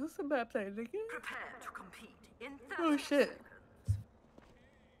 Is this a map that again? Prepare to compete in 30 Oh shit. seconds.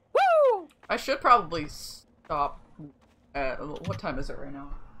 Woo! I should probably stop at, what time is it right now?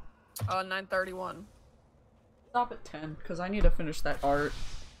 9:31. Stop at 10, because I need to finish that art.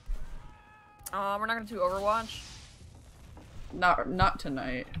 We're not gonna do Overwatch. Not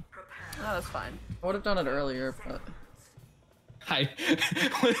tonight. No, that's fine. I would have done it earlier, but...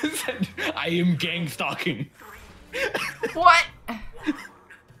 What is that? I am gang stalking. What?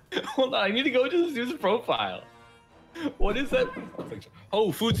 Hold on, I need to go to this dude's profile. What is that?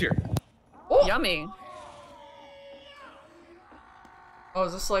 Oh, food's here. Oh! Yummy. Oh,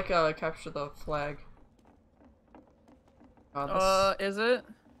 is this like capture the flag? Is it?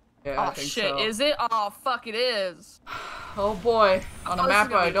 Yeah, I Oh think shit, so. is it? Oh fuck, it is. Oh boy, on a Oh, this is map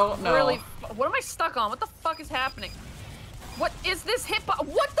gonna I be don't know. Really, what am I stuck on? What the fuck is happening? What is this hip-hop?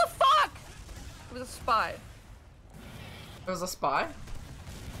 What the fuck? It was a spy. It was a spy?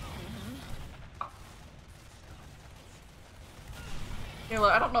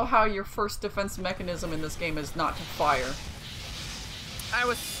 Kayla, I don't know how your first defense mechanism in this game is not to fire. I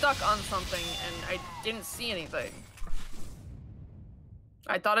was stuck on something and I didn't see anything.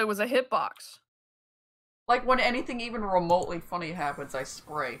 I thought it was a hitbox. Like when anything even remotely funny happens, I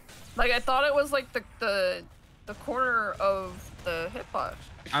spray. Like I thought it was like the corner of the hitbox.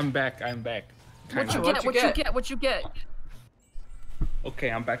 I'm back. I'm back. What you What'd get? you What you get? get? What you get?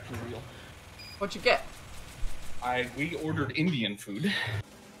 Okay, I'm back to real. What'd you get? We ordered Indian food.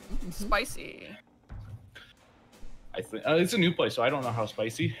 Spicy. I think it's a new place, so I don't know how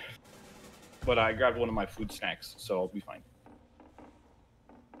spicy. But I grabbed one of my food snacks, so I'll be fine.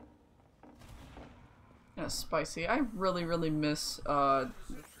 Yeah, spicy. I really miss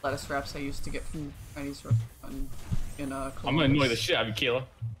lettuce wraps I used to get from Chinese restaurant in I'm gonna Columbus. annoy the shit out of you, Kayla.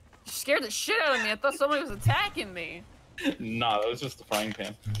 You scared the shit out of me. I thought somebody was attacking me. Nah, that was just the frying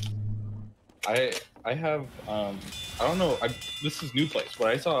pan. I have I don't know. This is new place, but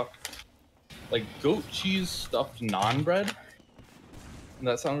I saw like goat cheese stuffed naan bread, and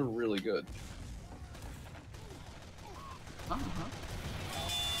that sounded really good. Uh-huh.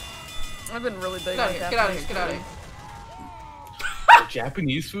 I've been really big Get out on of here! Get out of here! Get out of Japanese here!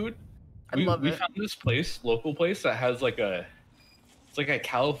 Japanese food. I We love it. found this local place that has like it's like a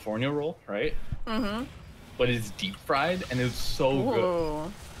California roll, right? food. Mm-hmm. But it's deep fried and it's so good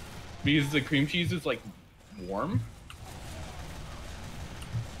Ooh. because the cream cheese is like warm.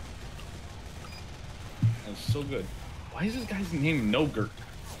 And it's so good. Why is this guy's name Nogurt?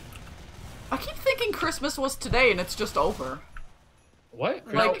 I keep thinking Christmas was today and it's just over. What?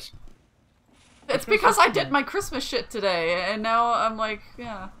 Like- Christmas? It's because I did my Christmas shit today, and now I'm like,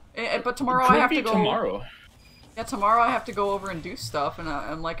 yeah. But tomorrow I have to go. Tomorrow. Yeah, tomorrow I have to go over and do stuff, and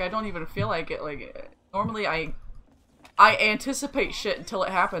I'm like, I don't even feel like it. Like, normally I anticipate shit until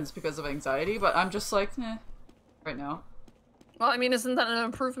it happens because of anxiety, but I'm just like, right now. Well, I mean, isn't that an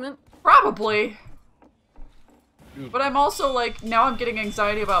improvement? Probably. Dude. But I'm also like, now I'm getting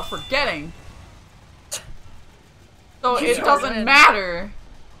anxiety about forgetting. So You it sure doesn't did. matter.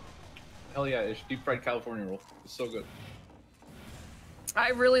 Hell yeah, it's deep fried California roll. It's so good. I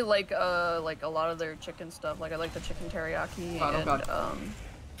really like a lot of their chicken stuff. Like I like the chicken teriyaki God, oh and God.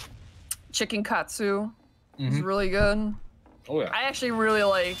 chicken katsu. It's Mhm. really good. Oh yeah. I actually really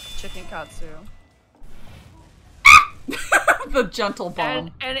like chicken katsu. The gentle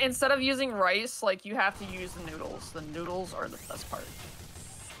bomb. And instead of using rice, like you have to use the noodles. The noodles are the best part.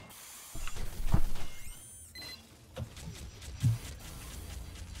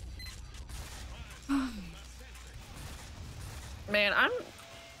 Man,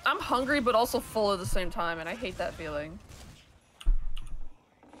 I'm hungry but also full at the same time, and I hate that feeling.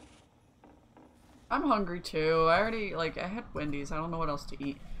 I'm hungry too. I already, like, I had Wendy's. I don't know what else to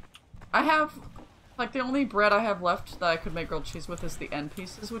eat. I have, like, the only bread I have left that I could make grilled cheese with is the end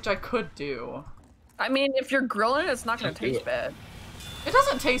pieces, which I could do. I mean, if you're grilling it, it's not gonna Just do taste it. bad. It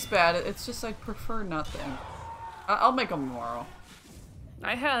doesn't taste bad. It's just I prefer nothing. I'll make them tomorrow.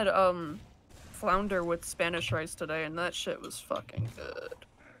 I had flounder with Spanish rice today, and that shit was fucking good.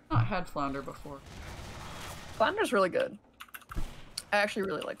 I've not had flounder before. Flounder's really good. I actually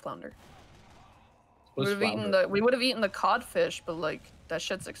really like flounder. We What's would have eaten the codfish, but like that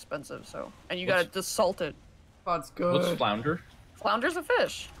shit's expensive. So, and you gotta just salt it. God's good. What's flounder? Flounder's a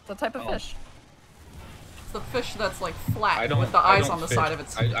fish. It's a type of fish. It's the fish that's like flat I with the eyes don't on the fish. side of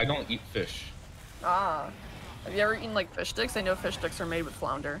its. I don't eat fish. Ah. Have you ever eaten like fish sticks? I know fish sticks are made with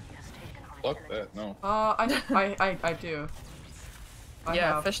flounder. Fuck that, no. I do. I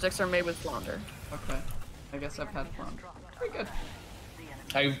Yeah, have. fish sticks are made with flounder. Okay. I guess I've had flounder. Pretty good.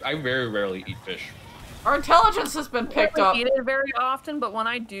 I very rarely eat fish. Our intelligence has been picked I up. don't eat it very often, but when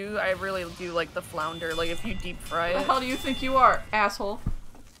I do, I really do like the flounder. Like if you deep fry What the it, hell do you think you are, asshole?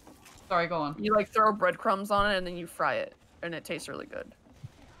 Sorry, go on. you like throw breadcrumbs on it and then you fry it, and it tastes really good.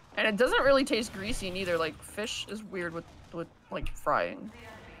 And it doesn't really taste greasy neither. Like fish is weird with like frying.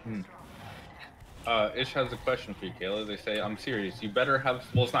 Ish has a question for you, Kayla. They say, I'm serious. You better have,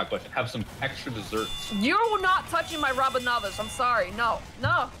 well, it's not a question, have some extra desserts. You're not touching my rabanavas. I'm sorry. No,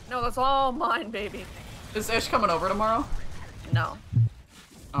 that's all mine, baby. Is Ish coming over tomorrow? No,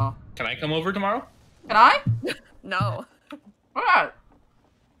 Oh. Can I come over tomorrow? Can I? no. Alright.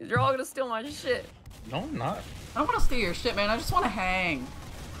 You're all gonna steal my shit. No, I'm not. I don't want to steal your shit, man. I just want to hang.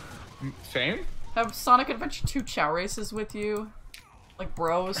 Same? Have Sonic Adventure 2 chow races with you. Like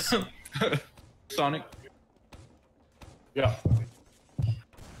bros. Sonic. Yeah.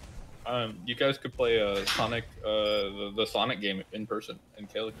 You guys could play Sonic, the Sonic game in person, and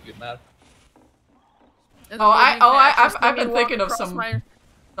Kayla could get mad. I've been thinking of some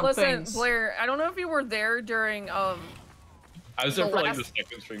Listen, things. Blair, I don't know if you were there during I was there the for like last- the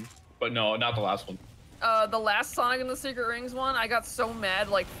second stream, but no, not the last one. the last Sonic and the Secret Rings one. I got so mad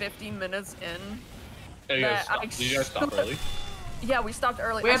like 50 minutes in. Hey, you guys That stop. I Did you guys stop early? Yeah, we stopped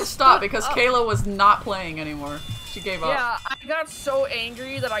early. We had I to stop stood because up. Kayla was not playing anymore. She gave up. Yeah, I got so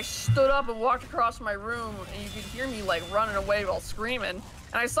angry that I stood up and walked across my room, and you could hear me like running away while screaming.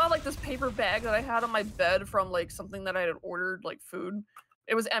 And I saw like this paper bag that I had on my bed from like something that I had ordered, like food.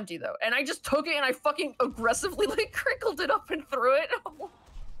 It was empty though, and I just took it and I fucking aggressively like crinkled it up and threw it.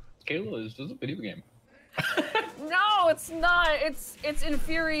 Kayla, this is a video game. No, it's not. It's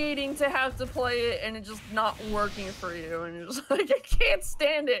infuriating to have to play it and it just not working for you, and you're just like I can't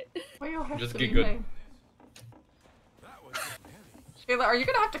stand it. Why you have Just to get be good. made? Kayla, are you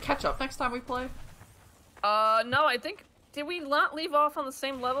gonna have to catch up next time we play? No, I think did we not leave off on the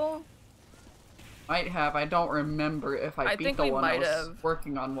same level? Might have. I don't remember if I beat think the we one I might was have.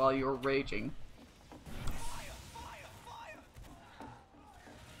 working on while you were raging.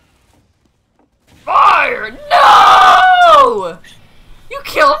 Fire! No! You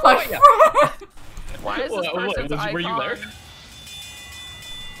killed my friend! Why is this What, person's icon? were you there?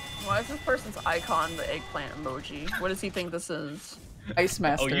 Why is this person's icon the eggplant emoji? What does he think this is? Ice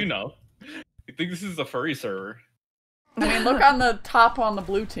Master. Oh, you know. I think this is a furry server. I mean, look on the top on the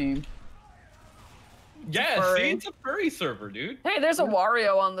blue team. Yeah, Furry. see, it's a furry server, dude. Hey, there's a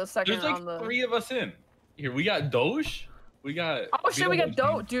Wario on the second There's like on the. 3 of us in. Here, we got Doge. We got. Oh shit, we got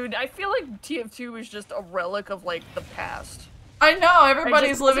Meadow. Dope, dude. I feel like TF2 is just a relic of like the past. I know,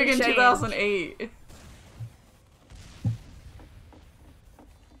 everybody's just living in doesn't change. 2008.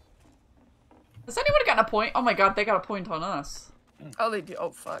 Has anyone gotten a point? Oh my god, they got a point on us. Oh, they do. Oh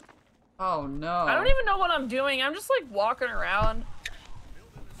fuck. Oh no. I don't even know what I'm doing. I'm just like walking around.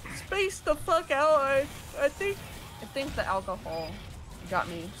 Space the fuck out. I think the alcohol got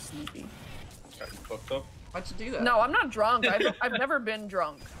me sleepy. Got you fucked up. Why'd you do that? No, I'm not drunk. I've never been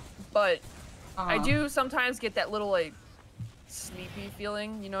drunk, but I Uh-huh. do sometimes get that little like sleepy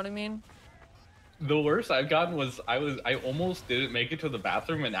feeling. You know what I mean? The worst I've gotten was I almost didn't make it to the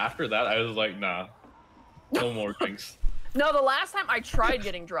bathroom, and after that I was like, nah, no more drinks. No, the last time I tried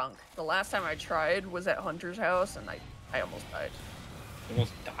getting drunk, the last time I tried was at Hunter's house, and I almost died.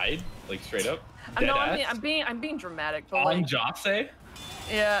 Almost died, like straight up. I know Dead ass? I'm being dramatic, but On like Jose?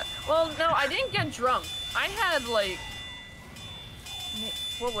 yeah. Well, no, I didn't get drunk. I had like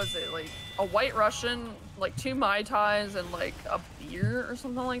what was it? Like a White Russian, like 2 Mai Tais, and like a beer or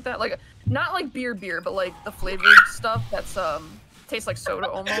something like that. Like not like beer, but like the flavored stuff that's tastes like soda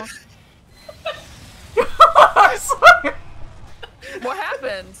almost. I swear. What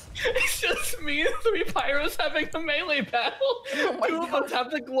happened? It's just me and 3 pyros having a melee battle. Oh my 2 of God. us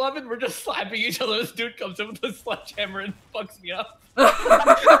have the glove and we're just slapping each other. This dude comes in with a sledgehammer and fucks me up.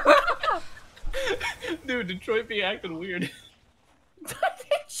 Dude, Detroit be acting weird. Detroit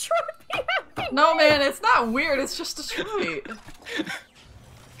be acting No man, it's not weird, it's just Detroit.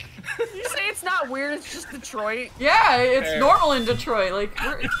 It's not weird, it's just Detroit. Yeah, it's normal in Detroit. Like,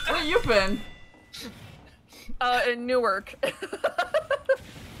 where you been? In Newark.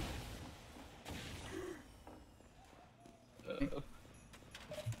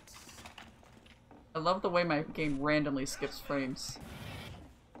 I love the way my game randomly skips frames.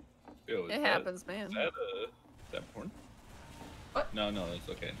 Yo, It happens, man. Is that porn? What? No, it's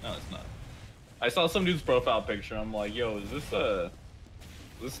okay. No, it's not. I saw some dude's profile picture. I'm like, yo, is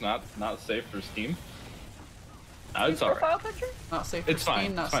this not safe for Steam? No, it's alright. Profile picture? Not safe for It's Steam,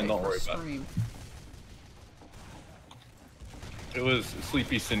 fine. not It's fine. safe Don't for worry about it. stream. It was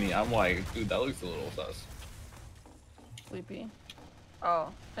Sleepy Cindy. I'm like, dude, that looks a little sus. Sleepy. Oh,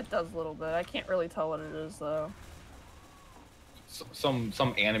 it does a little bit. I can't really tell what it is though. Some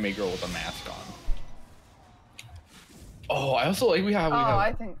anime girl with a mask on. Oh, I also like we have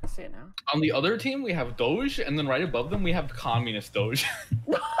I think I see it now. on the other team we have Doge, and then right above them we have Communist Doge.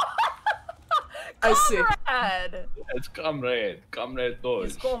 I see. Comrade! It's Comrade Doge.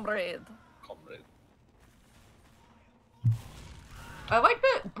 It's comrade. Comrade. I like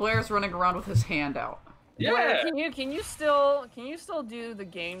that Blair's running around with his hand out. Yeah. Blair, can you still do the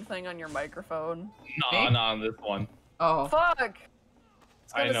game thing on your microphone? Nah, not on this one. Oh. Fuck! I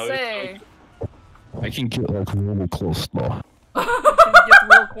was I know, gonna it's say. I can get like really close though. You can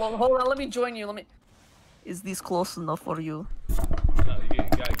get real close. Hold on, let me join you. Is this close enough for you? No, you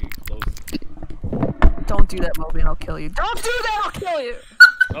gotta get close. Don't do that, Moby, and I'll kill you. Don't do that, I'll kill you!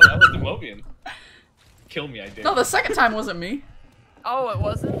 Oh, that was Mobian. Kill me, I did. No, the second time wasn't me. Oh, it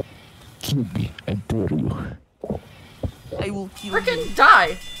wasn't? Kill me, I dare you. I will kill Frickin'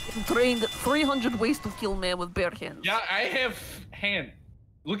 die! I'm trained 300 ways to kill man with bare hands. Yeah, I have hand.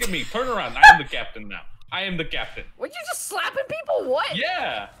 Look at me. Turn around. I am the captain now. I am the captain. What, you just slapping people? What?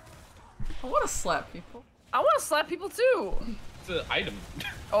 Yeah. I want to slap people. I want to slap people too. It's an item.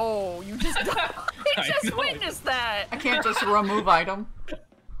 Oh, you just I I just know. witnessed that. I can't just remove item.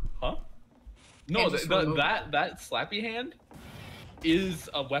 Huh? No, Can't just remove that slappy hand is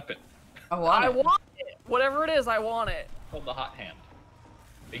a weapon I want I it. want it. Whatever it is, I want it. called the hot hand.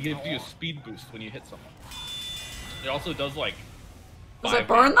 It gives you a speed boost when you hit someone. It also does like. Does 5 it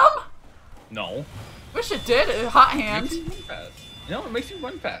burn damage. them? No. Wish it did. Hot hand. Makes you run fast. No, it makes you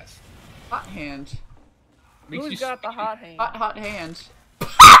run fast. Hot hand. Makes Who's you got the speedy. hot hand? Hot hand.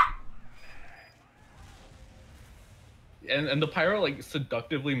 And the pyro like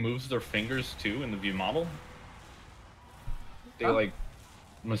seductively moves their fingers too in the view model. They Oh. like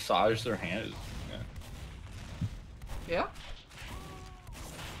massage their hands. Yeah.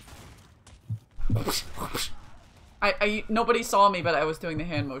 Yeah? Nobody saw me, but I was doing the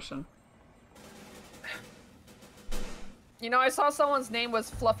hand motion. You know, I saw someone's name was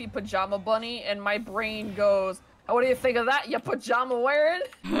Fluffy Pajama Bunny, and my brain goes, oh, what do you think of that, you pajama wearing?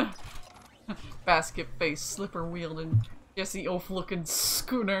 Basket face, slipper wielding, Jesse Oaf looking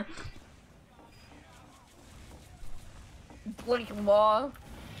schooner. Blink maw.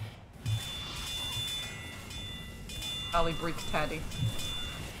 Ollie Breeks Taddy.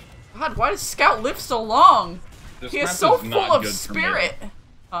 God, why does Scout live so long? This He is map so is full not of good for spirit. Meadow.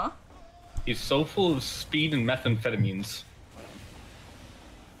 Huh? He's so full of speed and methamphetamines.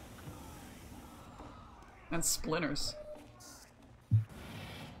 And splinters.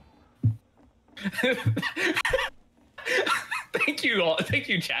 Thank you all. Thank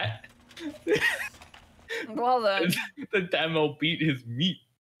you, chat. Well then. The demo beat his meat.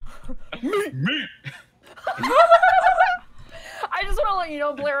 Meat. I just want to let you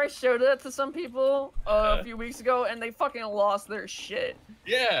know, Blair, I showed that to some people a few weeks ago, and they fucking lost their shit.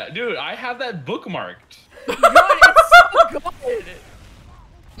 Yeah, dude, I have that bookmarked. Good, it's so good.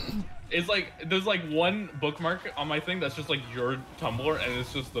 It's like there's like one bookmark on my thing that's just like your Tumblr, and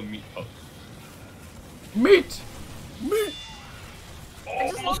it's just the meat post. Meat! I Oh,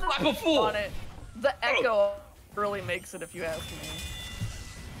 just almost love slap the a fool. on it. The echo really makes it, if you ask me.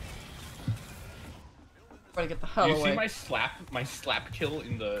 Try to get the hell You away. see my slap kill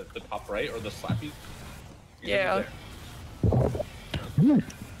in the top right, or the slappies? Yeah.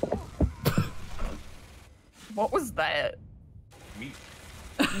 What was that? Meat.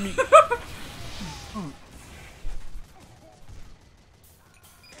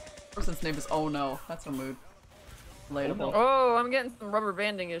 Person's name is Oh No. That's a mood. Relatable. Oh, I'm getting some rubber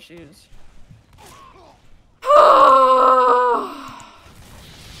banding issues.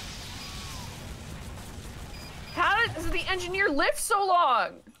 How does the engineer live so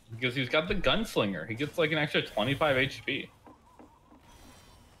long? Because he's got the gunslinger. He gets like an extra 25 HP.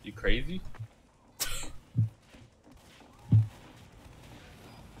 You crazy?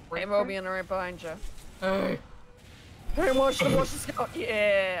 Hey, Moby, I'm right behind you. Hey. Hey, watch the scout.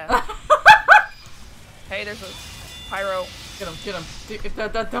 Yeah. Hey, there's a pyro. Get him, get him.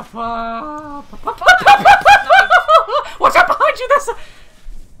 Watch out behind you, there's a...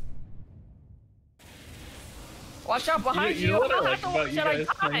 Watch out behind you. You know what I like about you guys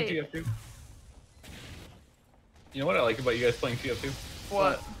playing TF2? You know what I like about you guys playing TF2?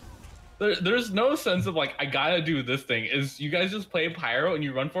 What? There's no sense of like, I gotta do this thing. Is you guys just play Pyro and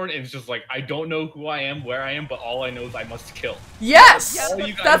you run for it and it's just like, I don't know who I am, where I am, but all I know is I must kill. Yes!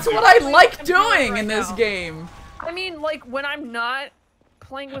 Yeah, that's what I like doing in this game. I mean, like, when I'm not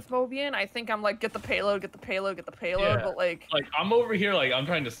playing with Mobian, I think I'm like, get the payload, get the payload, get the payload, Yeah. but like... Like, I'm over here, like, I'm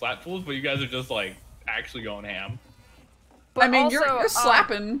trying to slap fools, but you guys are just like, actually going ham. But I mean, also, you're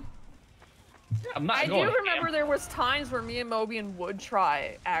slapping. I'm not I going do remember ham. there was times where me and Mobian would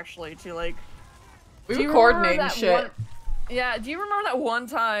try, actually, to like... We Do were you coordinating remember that shit. one- Yeah, do you remember that one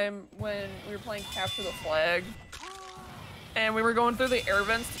time when we were playing Capture the Flag? And we were going through the air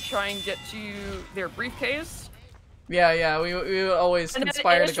vents to try and get to their briefcase? Yeah, we would always And then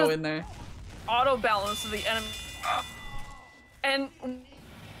conspire it's to go just- in there. Auto balance to the enemy. And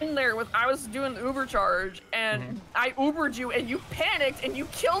in there with I was doing the Uber charge and I Ubered you and you panicked and you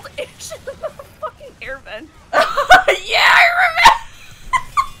killed Ish in the fucking air vent. Yeah, I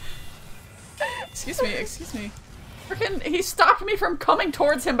remember! Excuse me. Frickin' he stopped me from coming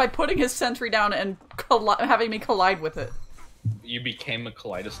towards him by putting his sentry down and having me collide with it. You became a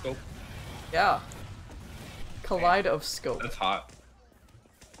kaleidoscope? Yeah. Kaleidoscope. That's hot.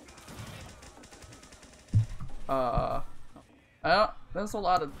 There's a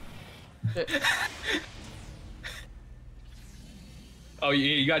lot of shit. Oh,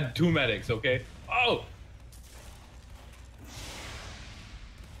 you got 2 medics, okay? Oh!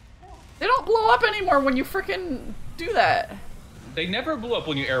 They don't blow up anymore when you frickin' do that. They never blew up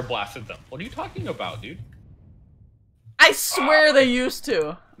when you air blasted them. What are you talking about, dude? I swear they used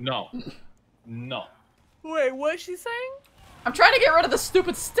to. No. No. Wait, what's she saying? I'm trying to get rid of the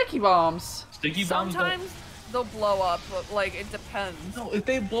stupid sticky bombs. Sticky bombs Sometimes they'll blow up, but like it depends. don't... No, if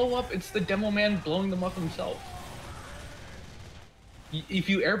they blow up, it's the demo man blowing them up himself. If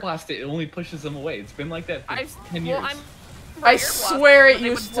you air blast it, it only pushes them away. It's been like that for 10 years. I swear it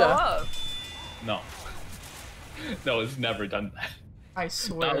used to. Up. No. No, it's never done that. I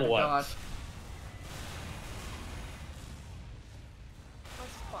swear Not to God. once.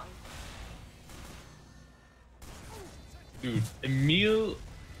 That's fun. Dude,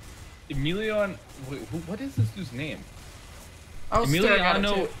 Emilion... Wait, what is this dude's name? I was staring at it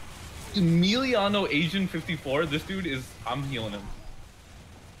too. Emiliano Asian 54. This dude is... I'm healing him.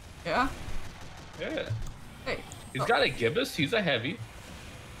 Yeah? Yeah. Hey. He's got a gibbous. He's a heavy.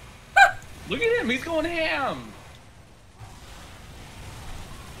 Look at him. He's going ham.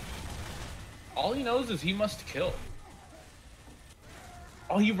 All he knows is he must kill.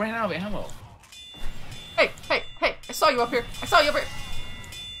 Oh, he ran out of ammo. Hey, I saw you up here.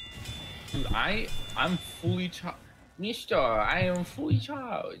 Dude, I'm fully charged. Mister, I am fully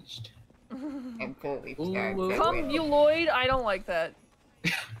charged. I'm fully Ooh. Come, you Lloyd. I don't like that.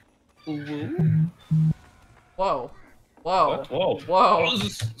 Ooh. Whoa. What? Whoa. Whoa. Oh,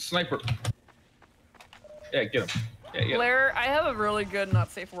 this is a sniper. Yeah, get him. Yeah, yeah. Blair, I have a really good not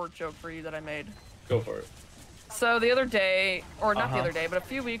safe for work joke for you that I made. Go for it. So the other day, or not the other day, but a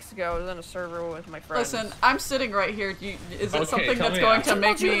few weeks ago, I was in a server with my friends. Listen, I'm sitting right here. Is it Okay, something tell that's me going after. to make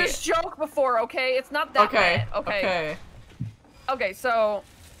I told you me... this joke before, okay? It's not that Okay, bad. okay. Okay, so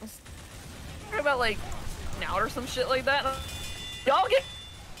talking about like Nout or some shit like that. Y'all get,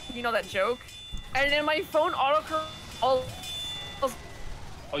 you know that joke, and then my phone autocorrect all.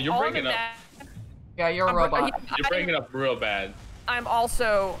 Oh, you're breaking up. Yeah, you're a robot. You're breaking up real bad. I'm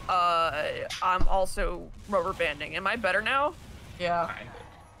also rubber banding. Am I better now? Yeah.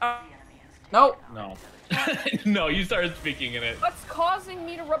 Uh, Nope. No. No, you started speaking in it. what's causing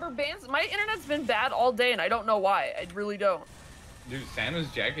me to rubber band? My internet's been bad all day, and I don't know why. I really don't. Dude, Santa's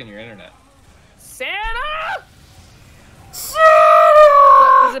jacking your internet. Santa!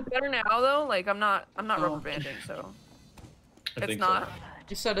 Santa! Is it better now though? Like I'm not Oh. rubber banding, so I it's think not. So.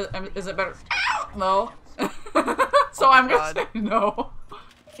 You said, is it better? No. So I'm gonna God. say no.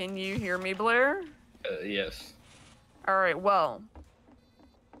 Can you hear me, Blair? Yes. All right. Well,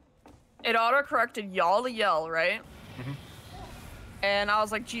 it auto-corrected y'all to yell, right? And I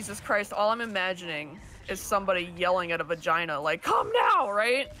was like, Jesus Christ! All I'm imagining is somebody yelling at a vagina, like, "Come now!"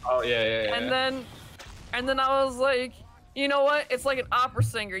 Right? Oh yeah. And then I was like, you know what? It's like an opera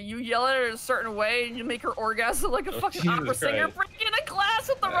singer. You yell at her in a certain way, and you make her orgasm like a fucking Jesus opera singer. Christ. Bring in a glass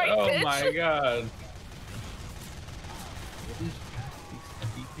with the right Oh pitch. my god.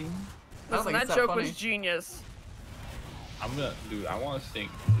 I don't Listen, think it's that that joke was funny. genius. I'm gonna, dude. I want to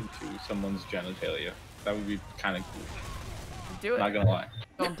sink into someone's genitalia. That would be kind of cool. Do it. Not gonna lie.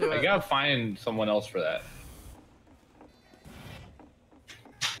 Don't do I it. gotta find someone else for that.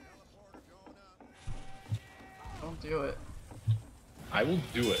 Don't do it. I will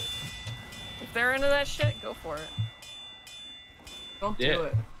do it. If they're into that shit, go for it. Don't Yeah. do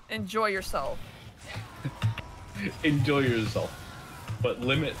it. Enjoy yourself. Enjoy yourself, but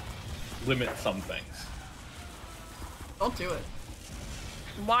limit some things. Don't do it.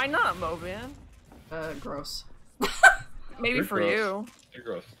 Why not, Mobian? Gross. Maybe You're for gross. you. You're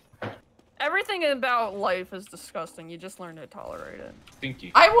gross. Everything about life is disgusting. You just learn to tolerate it.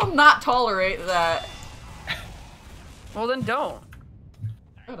 Stinky. I will not tolerate that. Well, then don't.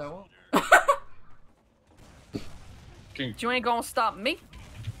 Good, I won't. Stinky. You ain't gonna stop me.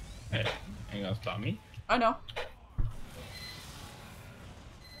 Hey, ain't gonna stop me. I know.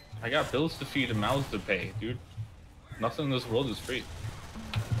 I got bills to feed and mouths to pay, dude. Nothing in this world is free.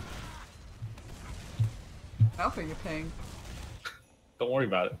 How much are you paying? Don't worry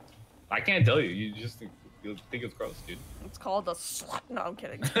about it. I can't tell you. You'll think it's gross, dude. It's called a slut. No, I'm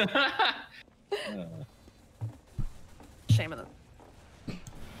kidding. Uh, Shame of them.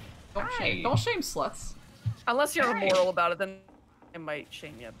 Hi. Don't shame sluts. Unless you're immoral about it, then it might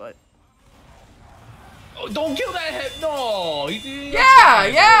shame you, but... Oh, don't kill that head! No! He didn't.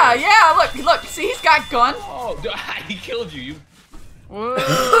 Yeah! Look, see, he's got gun. Oh, dude, he killed you.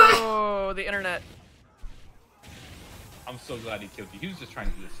 Whoa, the internet. I'm so glad he killed you. He was just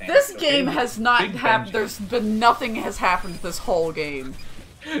trying to do the same. This game has not Big happened. vengeance. There's been nothing has happened this whole game.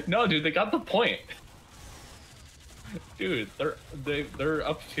 No, dude, they got the point. Dude, they're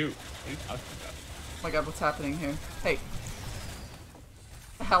up 2. What are you talking about? Oh my god, what's happening here? Hey.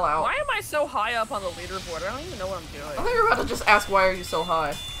 The hell out. Why am I so high up on the leaderboard? I don't even know what I'm I doing. thought you were about to just ask why are you so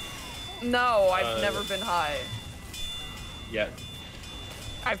high. No, I've never been high. Yeah.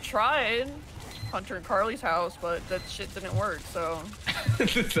 I've tried Hunter and Carly's house, but that shit didn't work, so...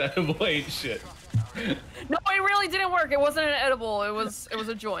 This edible ain't shit. No, it really didn't work. It wasn't an edible. It was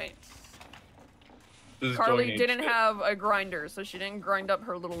a joint. This Carly joint ain't didn't shit. have a grinder, so she didn't grind up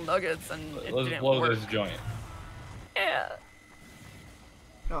her little nuggets, and it Let's didn't blow work. this joint. Yeah.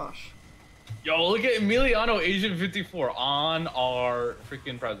 Gosh. Yo, look at Emiliano Asian 54 on our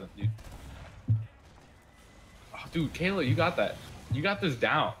freaking present, dude. Oh, dude, Kayla, you got that. You got this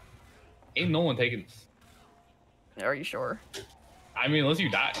down. Ain't no one taking this. Are you sure? I mean, unless you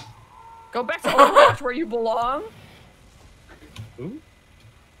die. Go back to Overwatch where you belong. Who?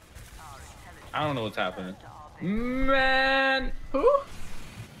 I don't know what's happening. Man! Who?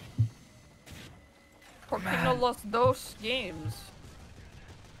 Por qué no los dos games?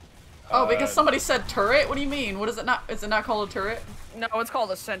 Oh, because somebody said turret? What do you mean? What is it not? Is it not called a turret? No, it's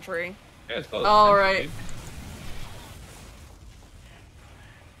called a sentry. Yeah, it's called Oh, Sentry, right. dude.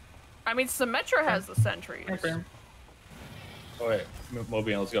 I mean, Symmetra has the sentries. Oh wait,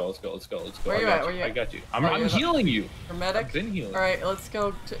 Mobian, let's go. Where you at? Where you I at? got you. Oh, I'm you're the- healing you. Your medic? I've been healing. Alright, let's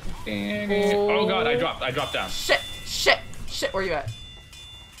go to... Oh god, I dropped down. Shit! Where you at?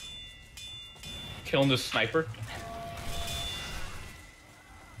 Killing this sniper.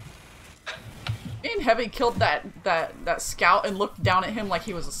 Me and Heavy killed that scout and looked down at him like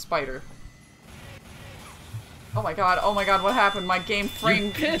he was a spider. Oh my god, what happened? My game frame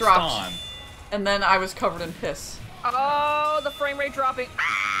You pissed dropped. on. And then I was covered in piss. Oh, the frame rate dropping.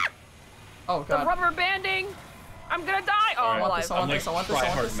 Ah! Oh The god. rubber banding. I'm gonna die. Oh, I'm Alright, alive. I want I'm this, like I want this, I want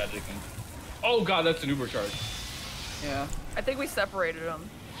try-hard this. medicing. Oh god, that's an Uber charge. Yeah. I think we separated them.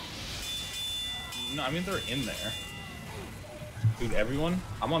 No, I mean they're in there. Dude, everyone?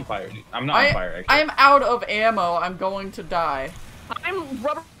 I'm on fire, dude. I'm not on fire, actually. I am out of ammo. I'm going to die. I'm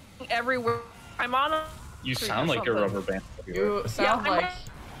rubber everywhere. I'm on a... You tree sound or like you're something. rubber band. You sound I'm like...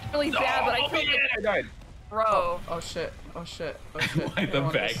 really bad, but I Oh, can't yeah, I died. throw. Oh shit. Why Like the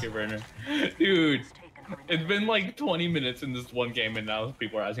vacuum burner. Dude, it's been like 20 minutes in this one game and now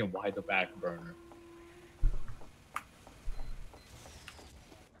people are asking why the back burner.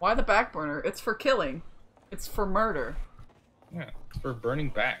 Why the back burner? It's for killing. It's for murder. Yeah, it's for burning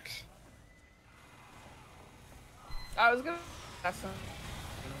backs. I was gonna ask some,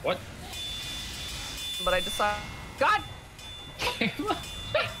 What? but I decided... God!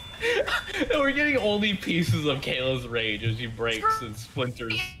 We're getting only pieces of Kayla's rage as she breaks and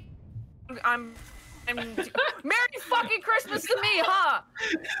splinters. I'm... Merry fucking Christmas to me, huh?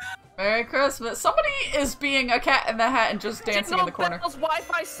 Merry Christmas. Somebody is being a cat in the hat and just dancing in the corner. Bell's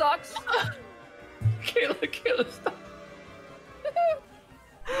Wi-Fi sucks. Kayla, stop.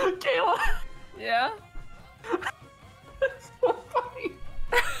 Kayla. Yeah? So funny.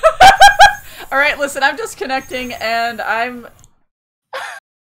 Alright, listen, I'm just connecting and I'm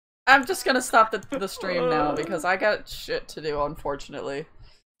I'm just gonna stop the stream now because I got shit to do, unfortunately.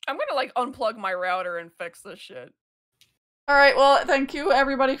 I'm gonna like unplug my router and fix this shit. Alright, well, thank you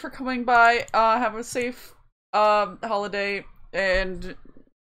everybody for coming by. Have a safe holiday and Be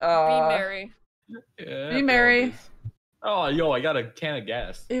merry. Yeah, Be merry. holidays. Oh, yo, I got a can of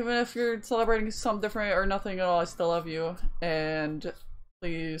gas. Even if you're celebrating something different or nothing at all, I still love you. And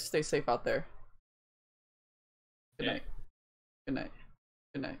please stay safe out there. Good night. Good night.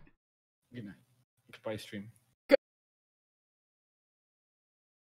 Good night. Good night. Goodbye, stream.